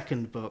in the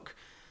second book.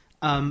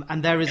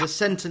 And there is a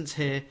sentence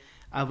here,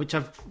 which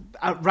I've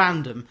at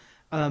random.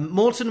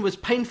 Morton was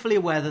painfully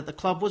aware that the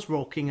club was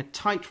walking a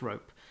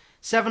tightrope.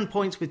 7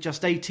 points with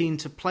just 18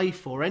 to play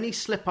for. Any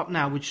slip-up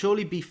now would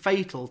surely be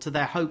fatal to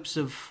their hopes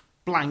of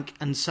blank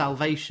and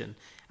salvation,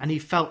 and he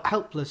felt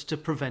helpless to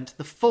prevent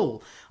the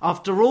fall.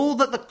 After all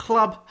that the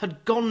club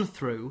had gone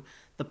through,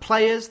 the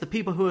players, the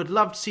people who had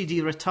loved CD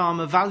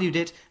Retama, valued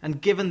it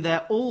and given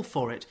their all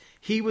for it.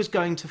 He was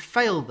going to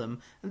fail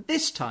them, and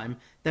this time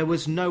there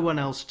was no one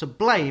else to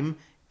blame.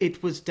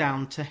 It was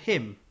down to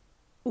him.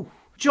 Ooh.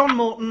 John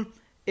Morton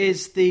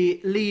is the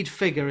lead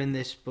figure in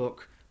this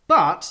book,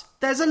 but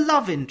there's a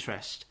love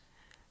interest.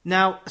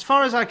 Now, as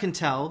far as I can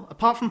tell,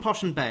 apart from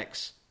Posh and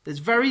Bex, there's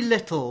very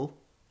little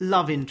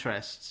love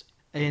interests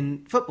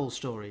in football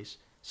stories.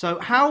 So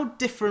how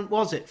different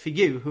was it for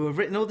you, who have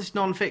written all this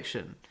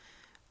non-fiction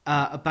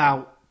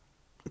about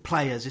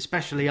players,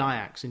 especially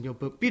Ajax, in your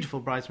book, Beautiful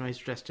Bridesmaids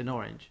Dressed in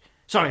Orange?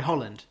 Sorry,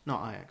 Holland,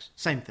 not Ajax.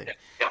 Same thing.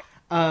 Yeah.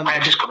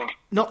 Ajax is coming.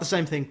 Not the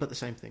same thing, but the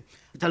same thing.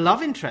 The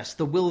love interest,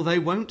 the will they,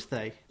 won't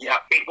they? Yeah,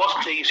 it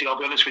wasn't easy, I'll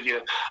be honest with you.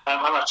 And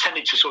I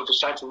tended to sort of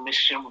say to the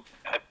missus,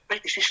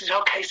 this is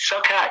okay, it's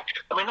okay.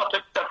 I mean, not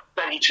that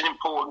it's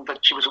important that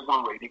she was a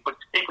woman reading, but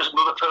it was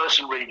another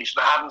person reading,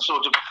 so they hadn't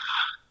sort of...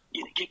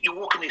 You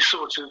walk in this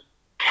sort of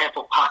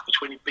careful path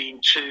between it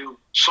being too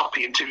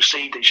soppy and too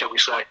seedy, shall we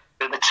say.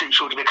 They're the two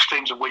sort of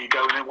extremes of where you're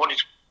going, and one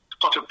is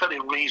sort of a very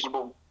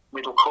reasonable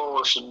middle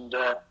course. And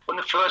when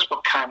the first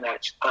book came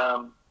out,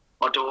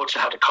 my daughter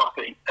had a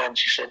copy, and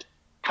she said,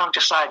 "Can't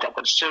just say that,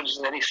 but as soon as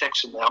there's any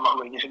sex in there, I'm not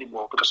reading it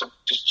anymore because it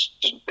just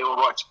doesn't feel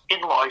right."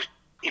 In life,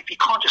 if you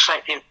can't just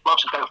say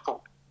lots about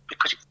football,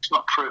 because it's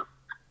not true.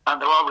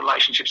 And there are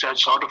relationships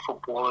outside of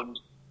football, and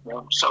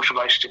social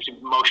relationships,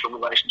 emotional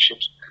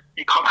relationships.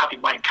 You can't have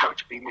your main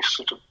character being this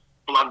sort of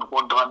bland,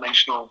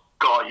 one-dimensional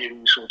guy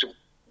who sort of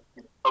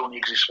only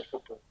exists for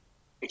football.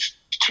 It's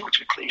too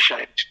much of a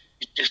cliche.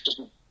 It just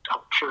doesn't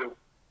hold true.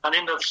 And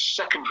in the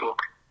second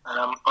book,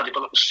 I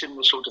developed a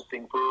similar sort of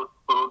thing for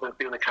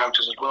the other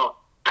characters as well.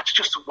 That's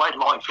just the way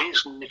life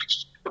is. And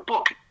the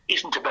book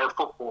isn't about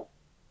football;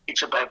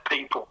 it's about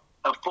people.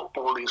 And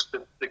football is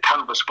the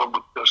canvas upon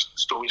which the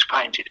story is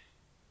painted.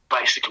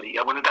 Basically,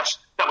 I mean,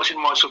 that was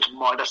in my sort of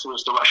mind. That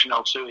was the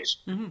rationale to it.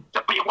 Mm-hmm.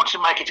 But you want to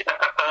make it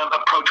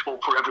approachable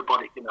for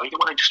everybody. You don't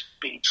want to just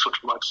be sort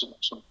of like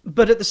some.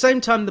 But at the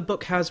same time, the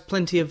book has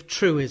plenty of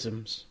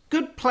truisms.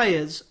 Good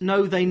players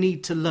know they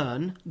need to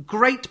learn.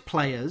 Great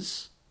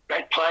players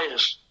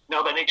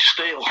know they need to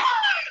steal.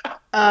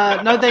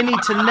 No, they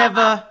need to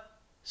never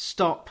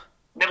stop.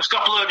 Never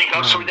stop learning.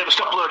 Oh, sorry, never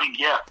stop learning.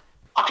 Yeah.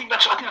 I think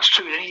that's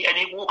true in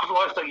any walk of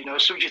life, though.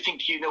 As soon as you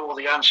think you know all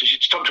the answers,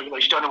 it's time to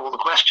realise you don't know all the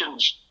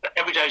questions.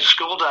 Every day is a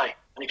school day,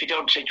 and if you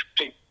don't treat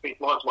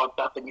life like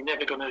that, then you're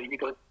going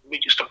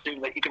to stop doing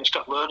that. You're going to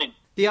stop learning.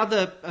 The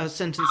other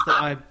sentence that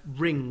I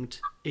ringed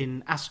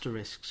in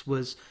asterisks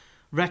was,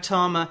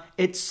 Retama,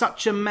 it's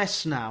such a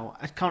mess now.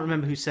 I can't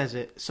remember who says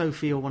it,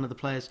 Sophie or one of the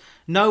players.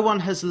 No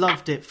one has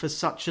loved it for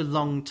such a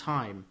long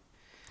time.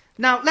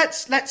 Now,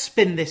 let's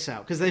spin this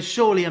out, because there's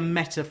surely a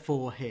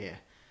metaphor here.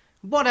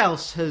 What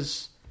else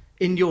has,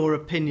 in your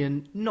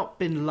opinion, not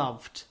been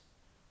loved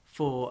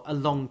for a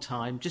long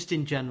time, just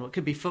in general? It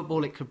could be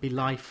football, it could be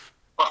life.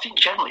 I think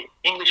generally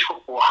English football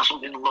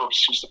hasn't been loved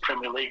since the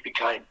Premier League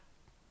became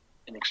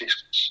in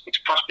existence. It's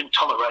perhaps been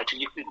tolerated.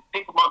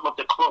 People might love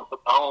the club,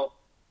 but the whole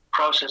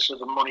process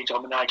of a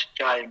money-dominated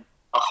game,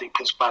 I think,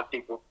 has made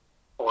people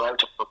fall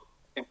out of love.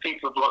 And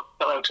people have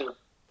fell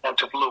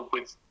out of love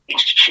with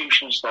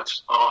institutions that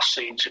are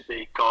seen to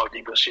be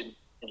guiding us in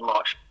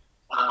life.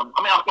 I mean,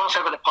 when I say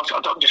about the politics,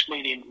 I don't just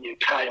mean in the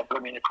UK, but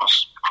I mean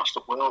across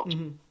the world.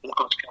 Mm-hmm. Look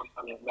what's going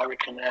on in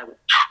America now with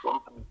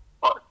Trump and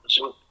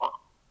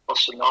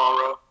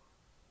Bolsonaro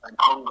and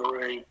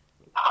Hungary,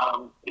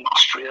 in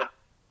Austria.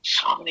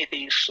 So many of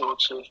these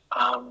sorts of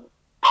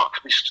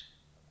populist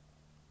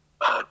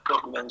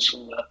governments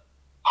and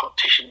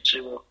politicians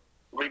who are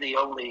really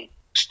only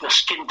they're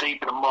skin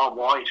deep and a mile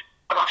wide.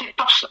 And I think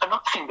that's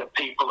another thing that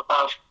people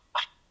have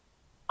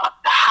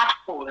had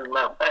fallen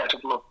out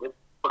of love with,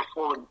 but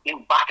fallen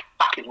back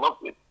in love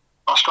with.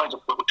 I was trying to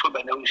put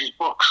talking about his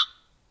books.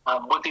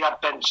 With the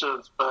advent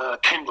of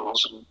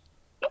Kindles and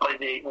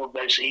all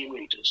those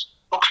e-readers,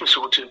 books were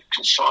sort of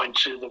consigned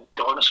to the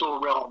dinosaur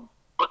realm.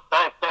 But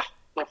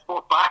they've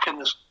fought back, and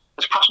there's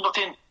perhaps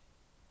nothing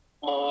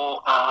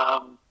more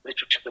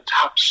literature than to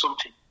have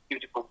something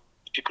beautiful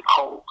that you can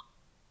hold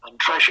and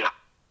treasure,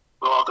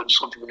 rather than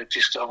something that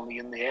exists only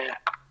in the air.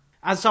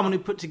 As someone who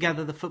put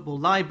together the football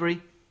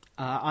library,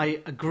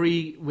 I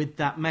agree with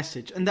that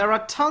message. And there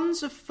are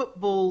tons of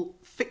football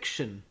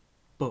fiction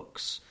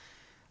books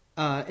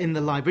in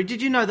the library.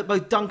 Did you know that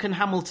both Duncan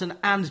Hamilton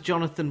and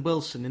Jonathan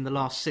Wilson in the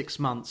last 6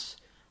 months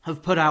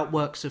have put out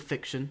works of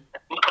fiction?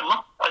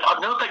 I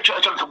know about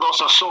Jonathan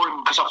Wilson. I saw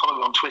him because I follow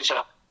him on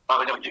Twitter.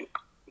 You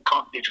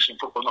can't be interested in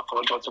football not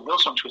follow Jonathan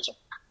Wilson on Twitter.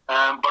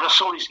 But I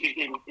saw his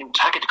in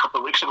Thacker a couple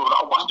of weeks ago.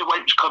 I wasn't aware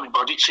it was coming, but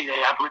I did see they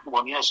had written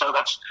one. Yeah, so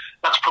that's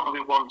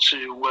probably one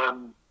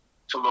to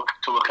look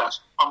at.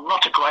 I'm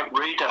not a great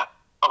reader.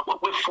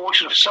 We're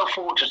so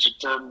fortunate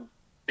at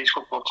these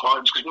Football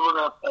Times because we run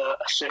a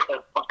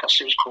podcast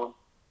series called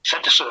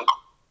Centre Circle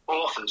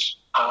Authors,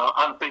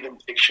 and be them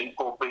fiction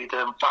or be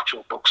them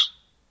factual books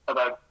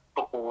about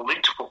football,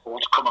 linked to football,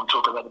 to come and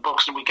talk about the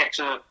books, and we get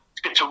to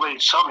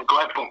read so many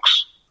great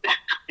books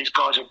these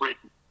guys have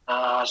written.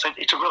 So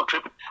it's a real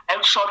trip.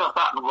 Outside of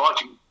that and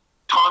writing,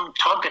 time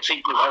gets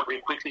eaten away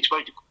very quickly. It's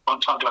very difficult to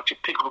find time to actually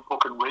pick up a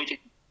book and read it.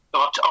 So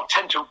I'll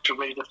tend to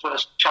read the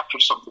first chapter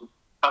of something.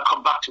 I'll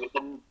come back to it,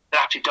 then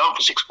they're actually down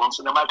for 6 months,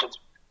 and I'm out of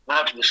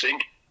the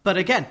sink. But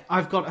again,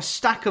 I've got a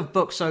stack of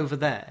books over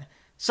there,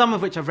 some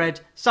of which I've read,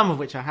 some of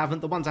which I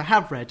haven't. The ones I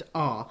have read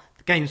are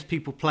The Games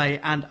People Play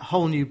and A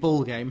Whole New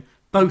Ball Game,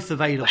 both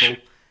available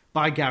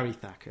by Gary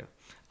Thacker.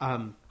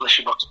 And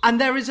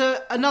there is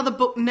another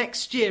book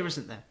next year,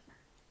 isn't there?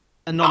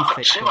 A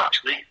non-fiction. Two,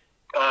 actually.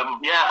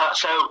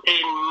 So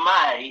in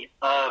May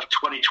of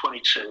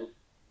 2022,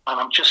 and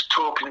I'm just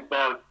talking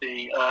about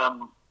the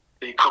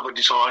cover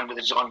design with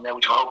the design there,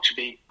 which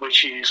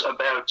is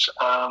about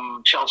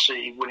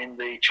Chelsea winning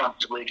the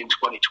Champions League in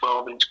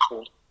 2012, and it's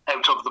called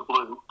Out of the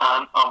Blue.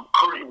 And I'm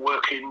currently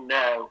working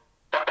now.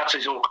 That's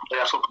all complete.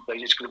 That's all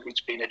complete. It's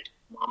been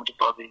edited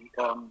by the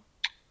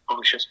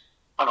publishers,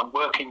 and I'm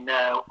working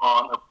now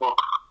on a book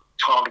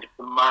targeted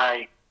for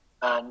May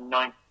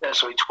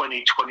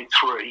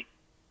 2023,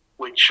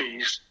 which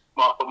is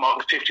mark the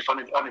 50th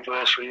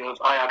anniversary of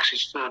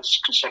Ajax's third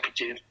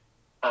consecutive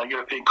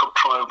European Cup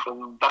triumph,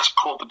 and that's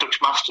called the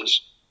Dutch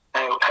Masters.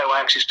 How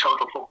Ajax's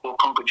total football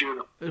conquered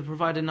Europe. It would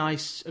provide a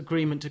nice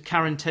agreement to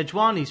Karen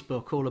Tejwani's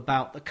book all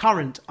about the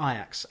current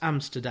Ajax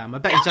Amsterdam. I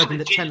bet he's hoping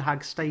that Ten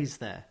Hag stays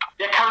there.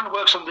 Yeah, Karen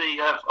works on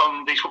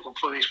these football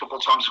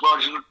times as well.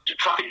 He's a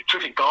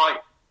terrific guy.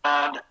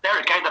 And there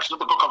again, that's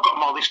another book I've got on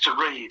my list to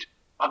read.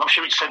 And I'm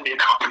sure he'd send me a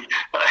copy.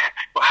 I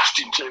asked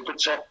him to.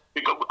 But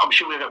I'm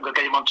sure we're going to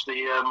get him onto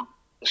the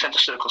Centre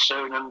Circle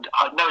soon. And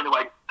knowing the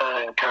way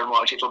Karen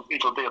writes,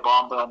 it'll be a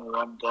barn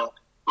burner and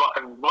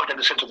right down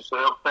the centre of the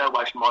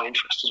fairway for my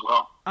interest as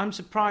well. I'm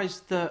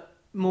surprised that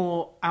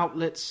more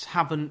outlets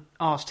haven't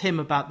asked him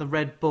about the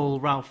Red Bull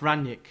Ralph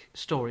Rangnick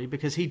story,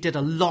 because he did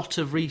a lot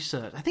of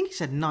research. I think he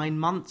said 9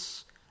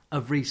 months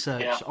of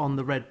research on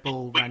the Red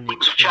Bull Rangnick.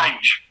 Wings of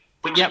Change.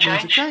 Wings of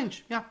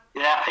Change. Yeah.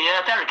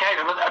 There again,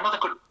 another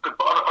good book.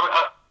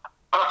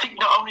 And I think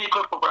not only a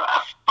good book, but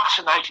a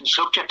fascinating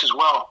subject as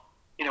well.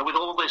 You know, with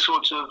all this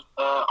sort of,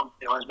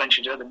 as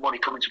mentioned earlier, money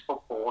coming to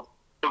football,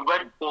 the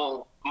Red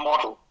Bull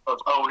model of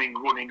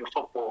running a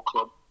football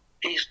club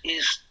is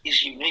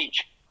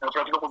unique. For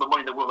having all the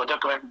money in the world, they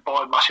don't go out and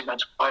buy massive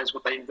amounts of players,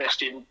 but they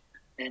invest in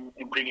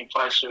bringing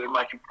players through and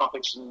making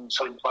profits and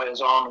selling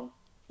players on.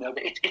 And,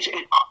 it's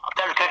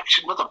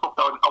another book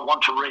that I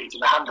want to read,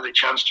 and I haven't had a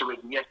chance to read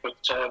it yet. But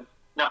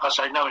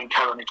knowing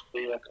Karen, it'll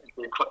be a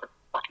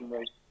cracking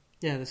read.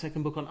 Yeah, the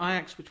second book on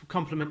Ajax, which will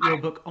complement your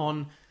book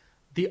on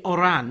the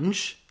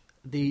Orange,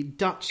 the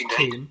Dutch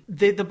team.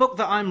 The book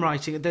that I'm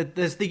writing,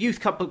 there's the Youth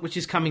Cup book, which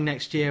is coming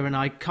next year, and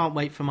I can't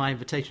wait for my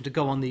invitation to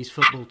go on these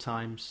football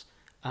times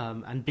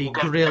and be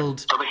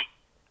grilled,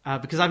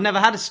 because I've never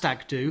had a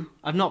stag do.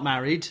 I'm not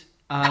married.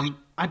 I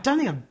don't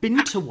think I've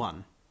been to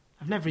one.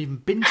 I've never even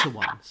been to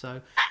one.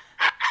 So,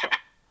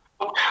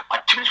 well, to be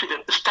honest with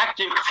you, the stag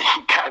do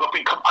thing came up.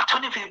 I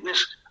don't know if it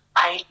was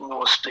Hayden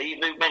or Steve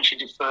who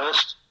mentioned it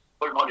first,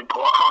 or it might be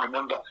Paul, I can't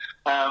remember.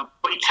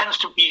 But he tends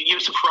to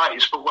use the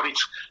phrase for what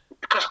it's...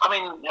 Because,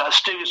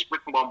 Steve's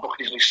written one book,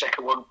 he's his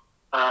second one.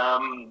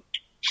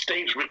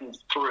 Steve's written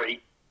 3,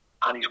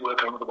 and he's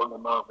working on another one at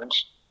the moment.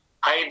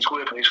 Hayden's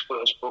working on his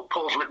first book.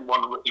 Paul's written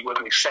one, he's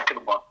working on his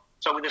second one.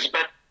 So there's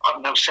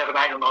about, 7,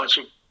 8 or 9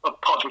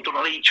 pods we've done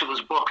on each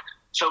other's book.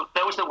 So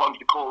those are the ones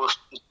we call us,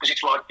 because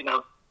it's like,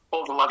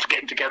 all the lads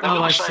getting together.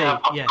 Oh, I see.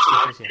 Yes.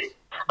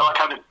 I like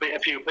having a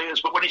few beers,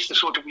 but when it's the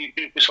sort of we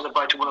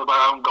celebrating one of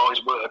our own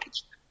guys' work,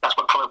 that's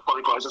what kind of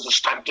qualifies as a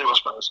stag do, I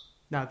suppose.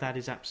 No, that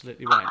is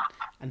absolutely right.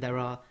 And there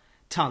are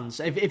tons.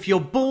 If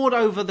you're bored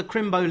over the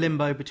crimbo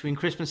limbo between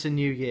Christmas and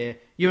New Year,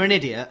 you're an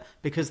idiot,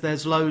 because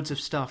there's loads of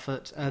stuff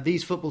at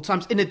these football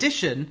times. In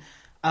addition,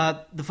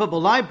 the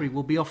Football Library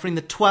will be offering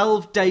the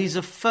 12 Days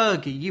of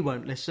Fergie. You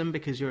won't listen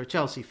because you're a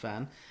Chelsea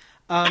fan.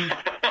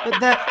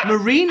 But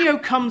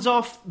Mourinho comes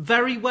off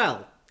very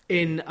well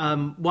in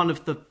one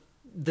of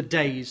the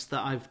days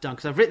that I've done,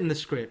 because I've written the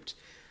script.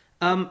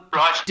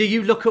 Right. Do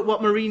you look at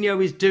what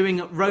Mourinho is doing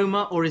at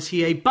Roma, or is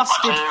he a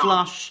busted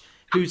flush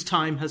whose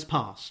time has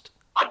passed?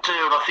 I do,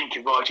 and I think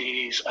you're right. It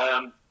is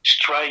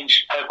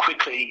strange how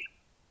quickly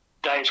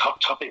today's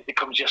hot topic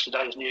becomes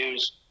yesterday's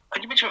news.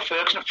 And you mentioned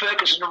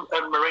Ferguson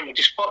and Mourinho,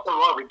 despite the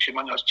rivalry between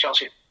Man United and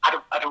Chelsea, had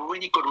a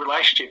really good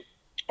relationship.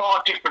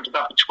 Far different to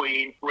that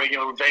between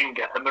Mourinho and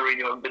Wenger and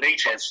Mourinho and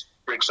Benitez,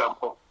 for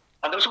example.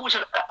 And there was always,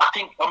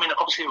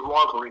 obviously a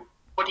rivalry,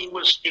 but it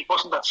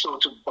wasn't that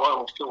sort of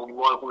bile-filled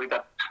rivalry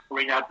that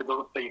Mourinho had with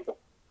other people.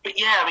 But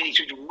yeah, he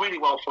did really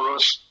well for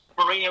us.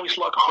 Mourinho is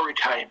like a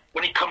hurricane.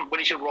 When he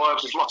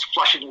arrives, there's lots of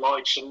flashing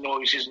lights and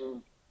noises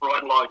and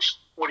bright lights.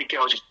 When he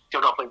goes, he's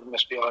got up leaving the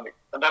mess behind it.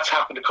 And that's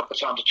happened a couple of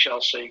times at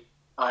Chelsea.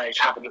 It's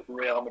happened at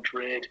Real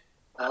Madrid.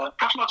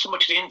 Perhaps not so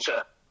much at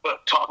Inter,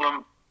 but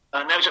Tottenham.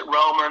 Now he's at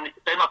Roma, and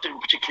they're not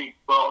doing particularly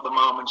well at the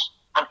moment.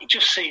 And it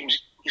just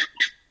seems,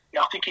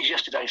 I think it's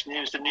yesterday's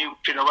news, the new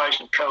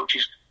generation of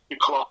coaches, the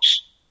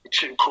Klopps, the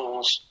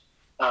Tuchels,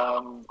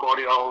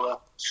 Guardiola,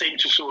 seem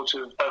to sort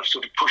of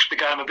push the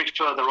game a bit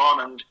further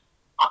on, and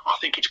I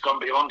think it's gone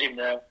beyond him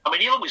now.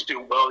 He'll always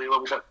do well.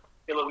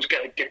 He'll always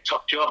get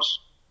top jobs,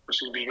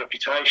 which is his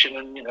reputation,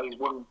 and he's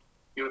won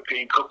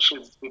European Cups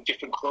with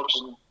different clubs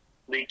and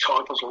league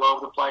titles all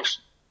over the place.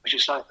 As you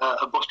say,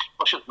 a bust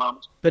at the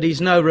moment. But he's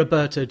no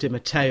Roberto Di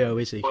Matteo,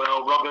 is he?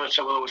 Well,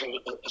 Roberto will always have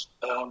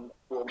a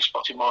warm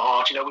spot in my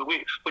heart.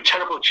 We're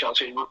terrible at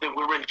Chelsea. We're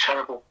really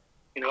terrible.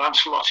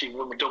 Ancelotti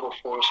won the double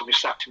for us and we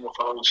sacked him the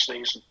following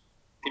season.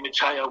 Di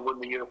Matteo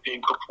won the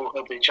European Cup,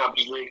 the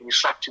Champions League, and we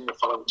sacked him the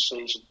following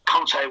season.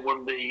 Conte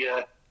won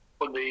the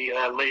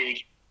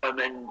league and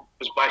then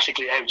was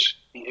basically out.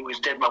 He was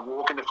dead man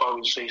walking the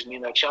following season.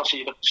 Chelsea,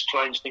 you've got this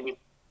strange thing with...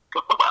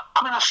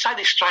 I say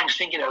this strange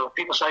thing,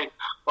 people say,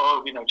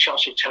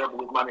 Chelsea are terrible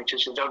with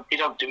managers, they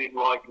don't do it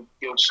right,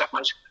 you don't sack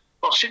managers.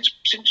 Well, since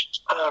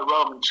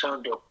Roman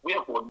turned up, we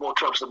have won more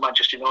trophies than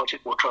Manchester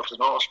United, more trophies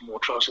than Arsenal, more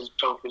trophies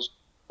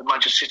than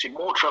Manchester City,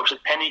 more trophies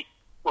than any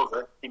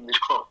other English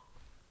club.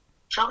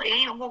 So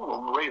he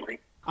won, really.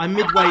 I'm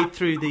midway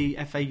through the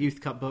FA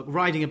Youth Cup book,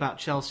 writing about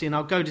Chelsea, and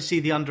I'll go to see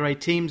the under-8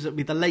 teams. That'll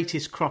be the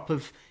latest crop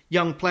of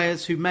young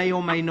players who may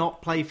or may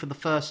not play for the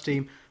first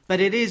team. But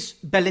it is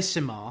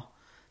bellissima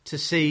to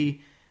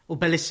see, or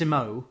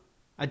bellissimo,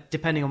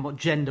 depending on what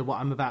gender what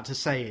I'm about to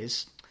say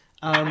is,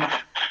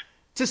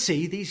 to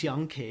see these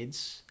young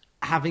kids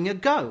having a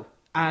go.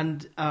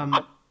 And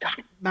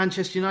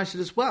Manchester United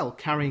as well,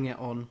 carrying it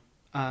on.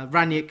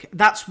 Ranić,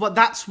 that's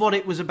what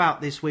it was about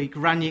this week.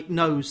 Ranić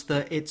knows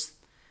that it's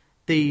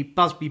the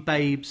Busby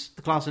Babes,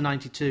 the class of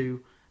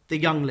 92, the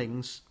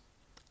younglings,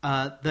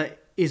 that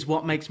is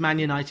what makes Man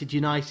United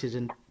United.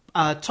 And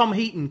Tom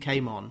Heaton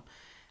came on,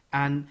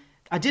 and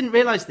I didn't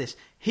realise this.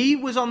 He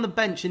was on the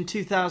bench in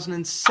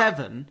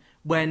 2007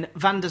 when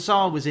Van der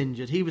Sar was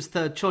injured. He was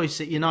third choice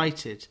at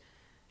United,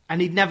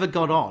 and he'd never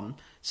got on.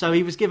 So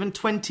he was given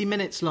 20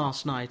 minutes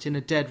last night in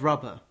a dead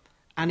rubber.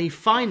 And he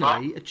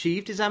finally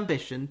achieved his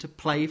ambition to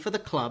play for the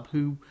club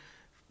who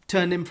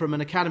turned him from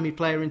an academy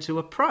player into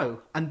a pro.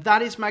 And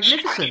that is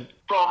magnificent.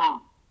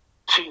 From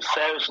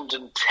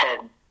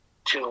 2010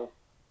 till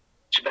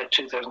about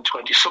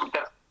 2020, something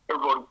that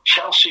run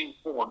Chelsea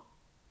won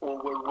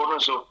or were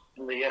runners-up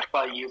in the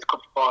FA Youth Cup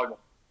final.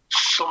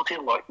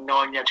 Something like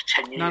 9 out of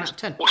 10 years. 9 out of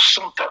 10. Or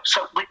something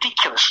so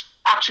ridiculous.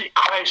 Absolutely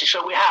crazy.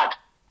 So we had,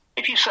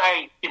 if you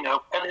say,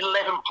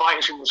 11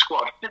 players in the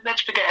squad,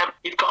 let's forget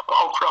you've got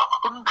over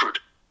 100,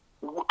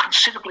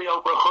 considerably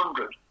over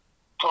 100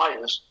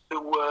 players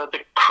who were the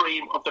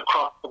cream of the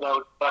crop for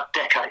that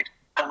decade,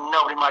 and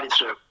nobody made it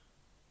through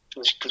to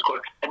the squad.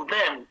 And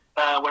then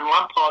when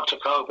Lampard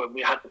took over and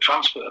we had the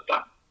transfer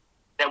ban,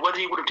 now whether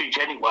he would have done it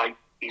anyway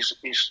is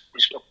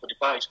up for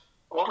debate.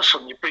 All of a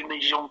sudden you bring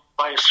these young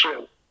players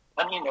through.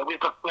 And, we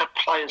have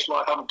players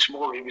like Alan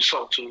Tamori, we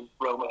sold to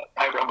Roma,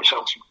 Abraham we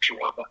sold to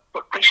Roma.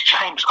 But Rhys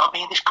James,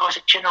 this guy's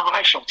a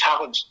generational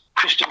talent.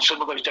 Christensen,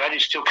 although he's dead, he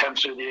still came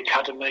through the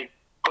academy.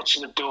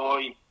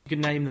 Hudson-Odoi, You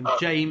can name them: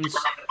 James,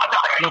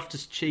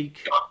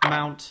 Loftus-Cheek,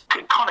 Mount.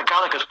 Conor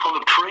Gallagher's pulled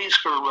up trees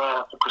for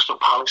Crystal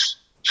Palace.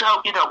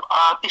 So,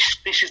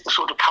 this is the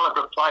sort of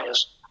calibre of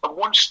players. And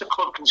once the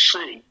club can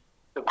see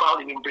the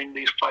value in bringing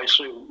these players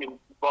through,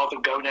 rather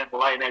than going out and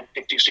laying out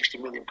 50, 60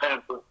 million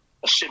pounds for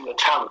a similar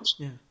talent,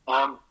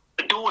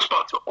 the door's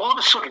about all of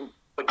a sudden,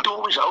 the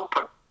door is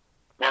open.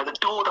 Now, the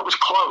door that was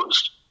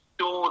closed,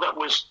 door that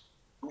was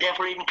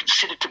never even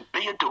considered to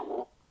be a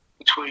door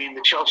between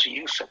the Chelsea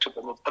youth setup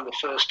and the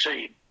first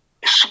team,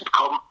 it's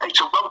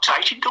a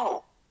rotating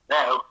door.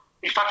 Now,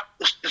 in fact,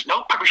 there's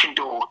no permission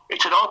door.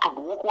 It's an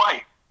open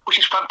walkway, which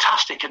is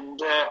fantastic. And,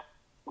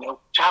 to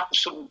have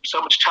so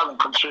much talent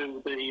come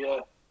through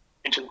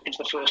into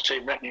the first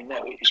team reckoning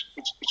now, it's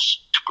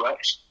great.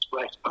 It's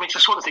great. I mean, it's the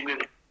sort of thing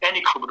that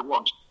any club would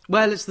want.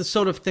 Well, it's the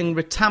sort of thing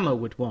Ritama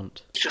would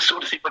want. It's the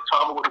sort of thing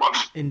Ritama would want.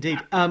 Indeed.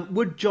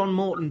 Would John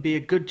Morton be a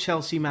good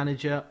Chelsea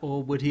manager,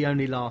 or would he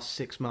only last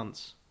 6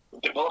 months?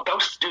 Well,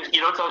 those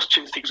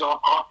two things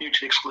aren't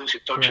mutually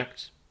exclusive, don't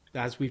Correct.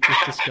 As we've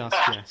just discussed,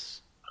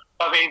 yes.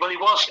 He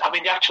was.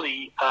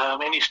 Actually,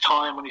 in his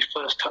time when he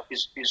first took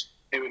his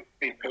period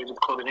of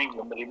the club in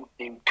England, that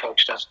he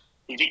coached us.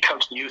 He did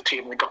coach the youth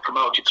team and they got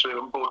promoted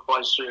through and brought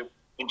players through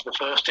into the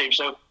first team.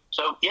 So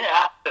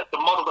yeah, the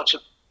model that's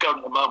going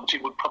at the moment, he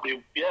would probably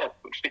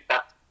would fit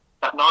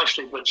that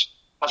nicely. But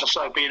as I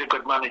say, being a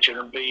good manager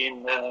and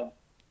being a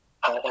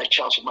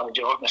Chelsea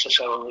manager aren't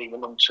necessarily the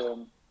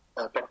long-term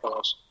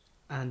bedfellows.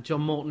 And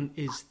John Morton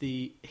is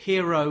the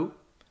hero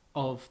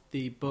of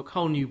the book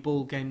Whole New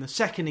Ball Game, the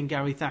second in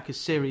Gary Thacker's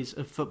series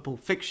of football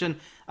fiction.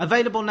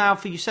 Available now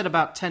for, you said,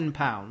 about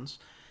 £10.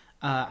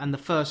 And the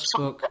first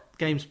book,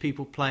 Games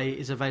People Play,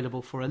 is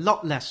available for a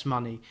lot less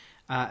money.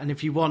 And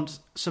if you want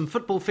some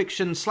football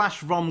fiction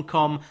 /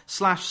 rom-com /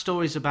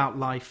 stories about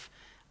life,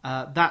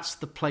 that's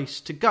the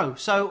place to go.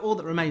 So all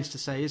that remains to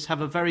say is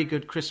have a very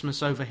good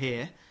Christmas over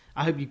here.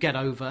 I hope you get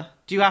over.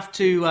 Do you have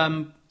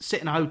to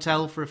sit in a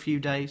hotel for a few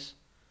days?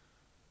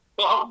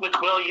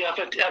 Well, you have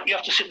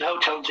to sit in the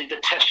hotel until the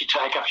test you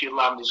take after you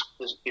land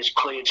is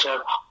cleared. So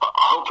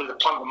hopefully the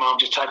plan at the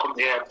moment is take one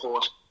to the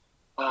airport,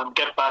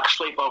 get back,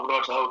 sleep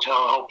overnight at the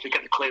hotel, and hopefully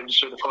get the clearance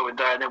through the following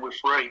day, and then we're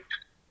free.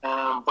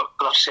 But we'll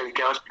have to see how it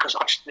goes, because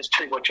there's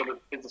too much on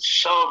it.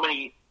 There's so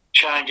many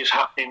changes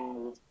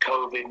happening with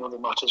COVID and other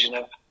matters.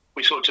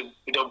 We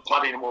don't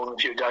plan any more than a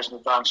few days in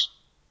advance.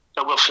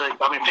 So we'll see.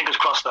 I mean, fingers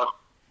crossed, though.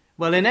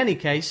 Well, in any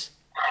case,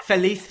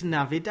 Feliz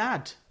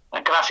Navidad.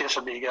 Gracias,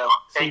 amigo.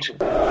 Sí. Just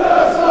like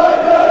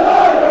a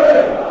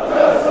library,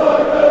 just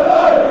like a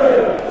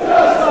library,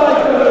 just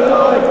like a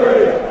library.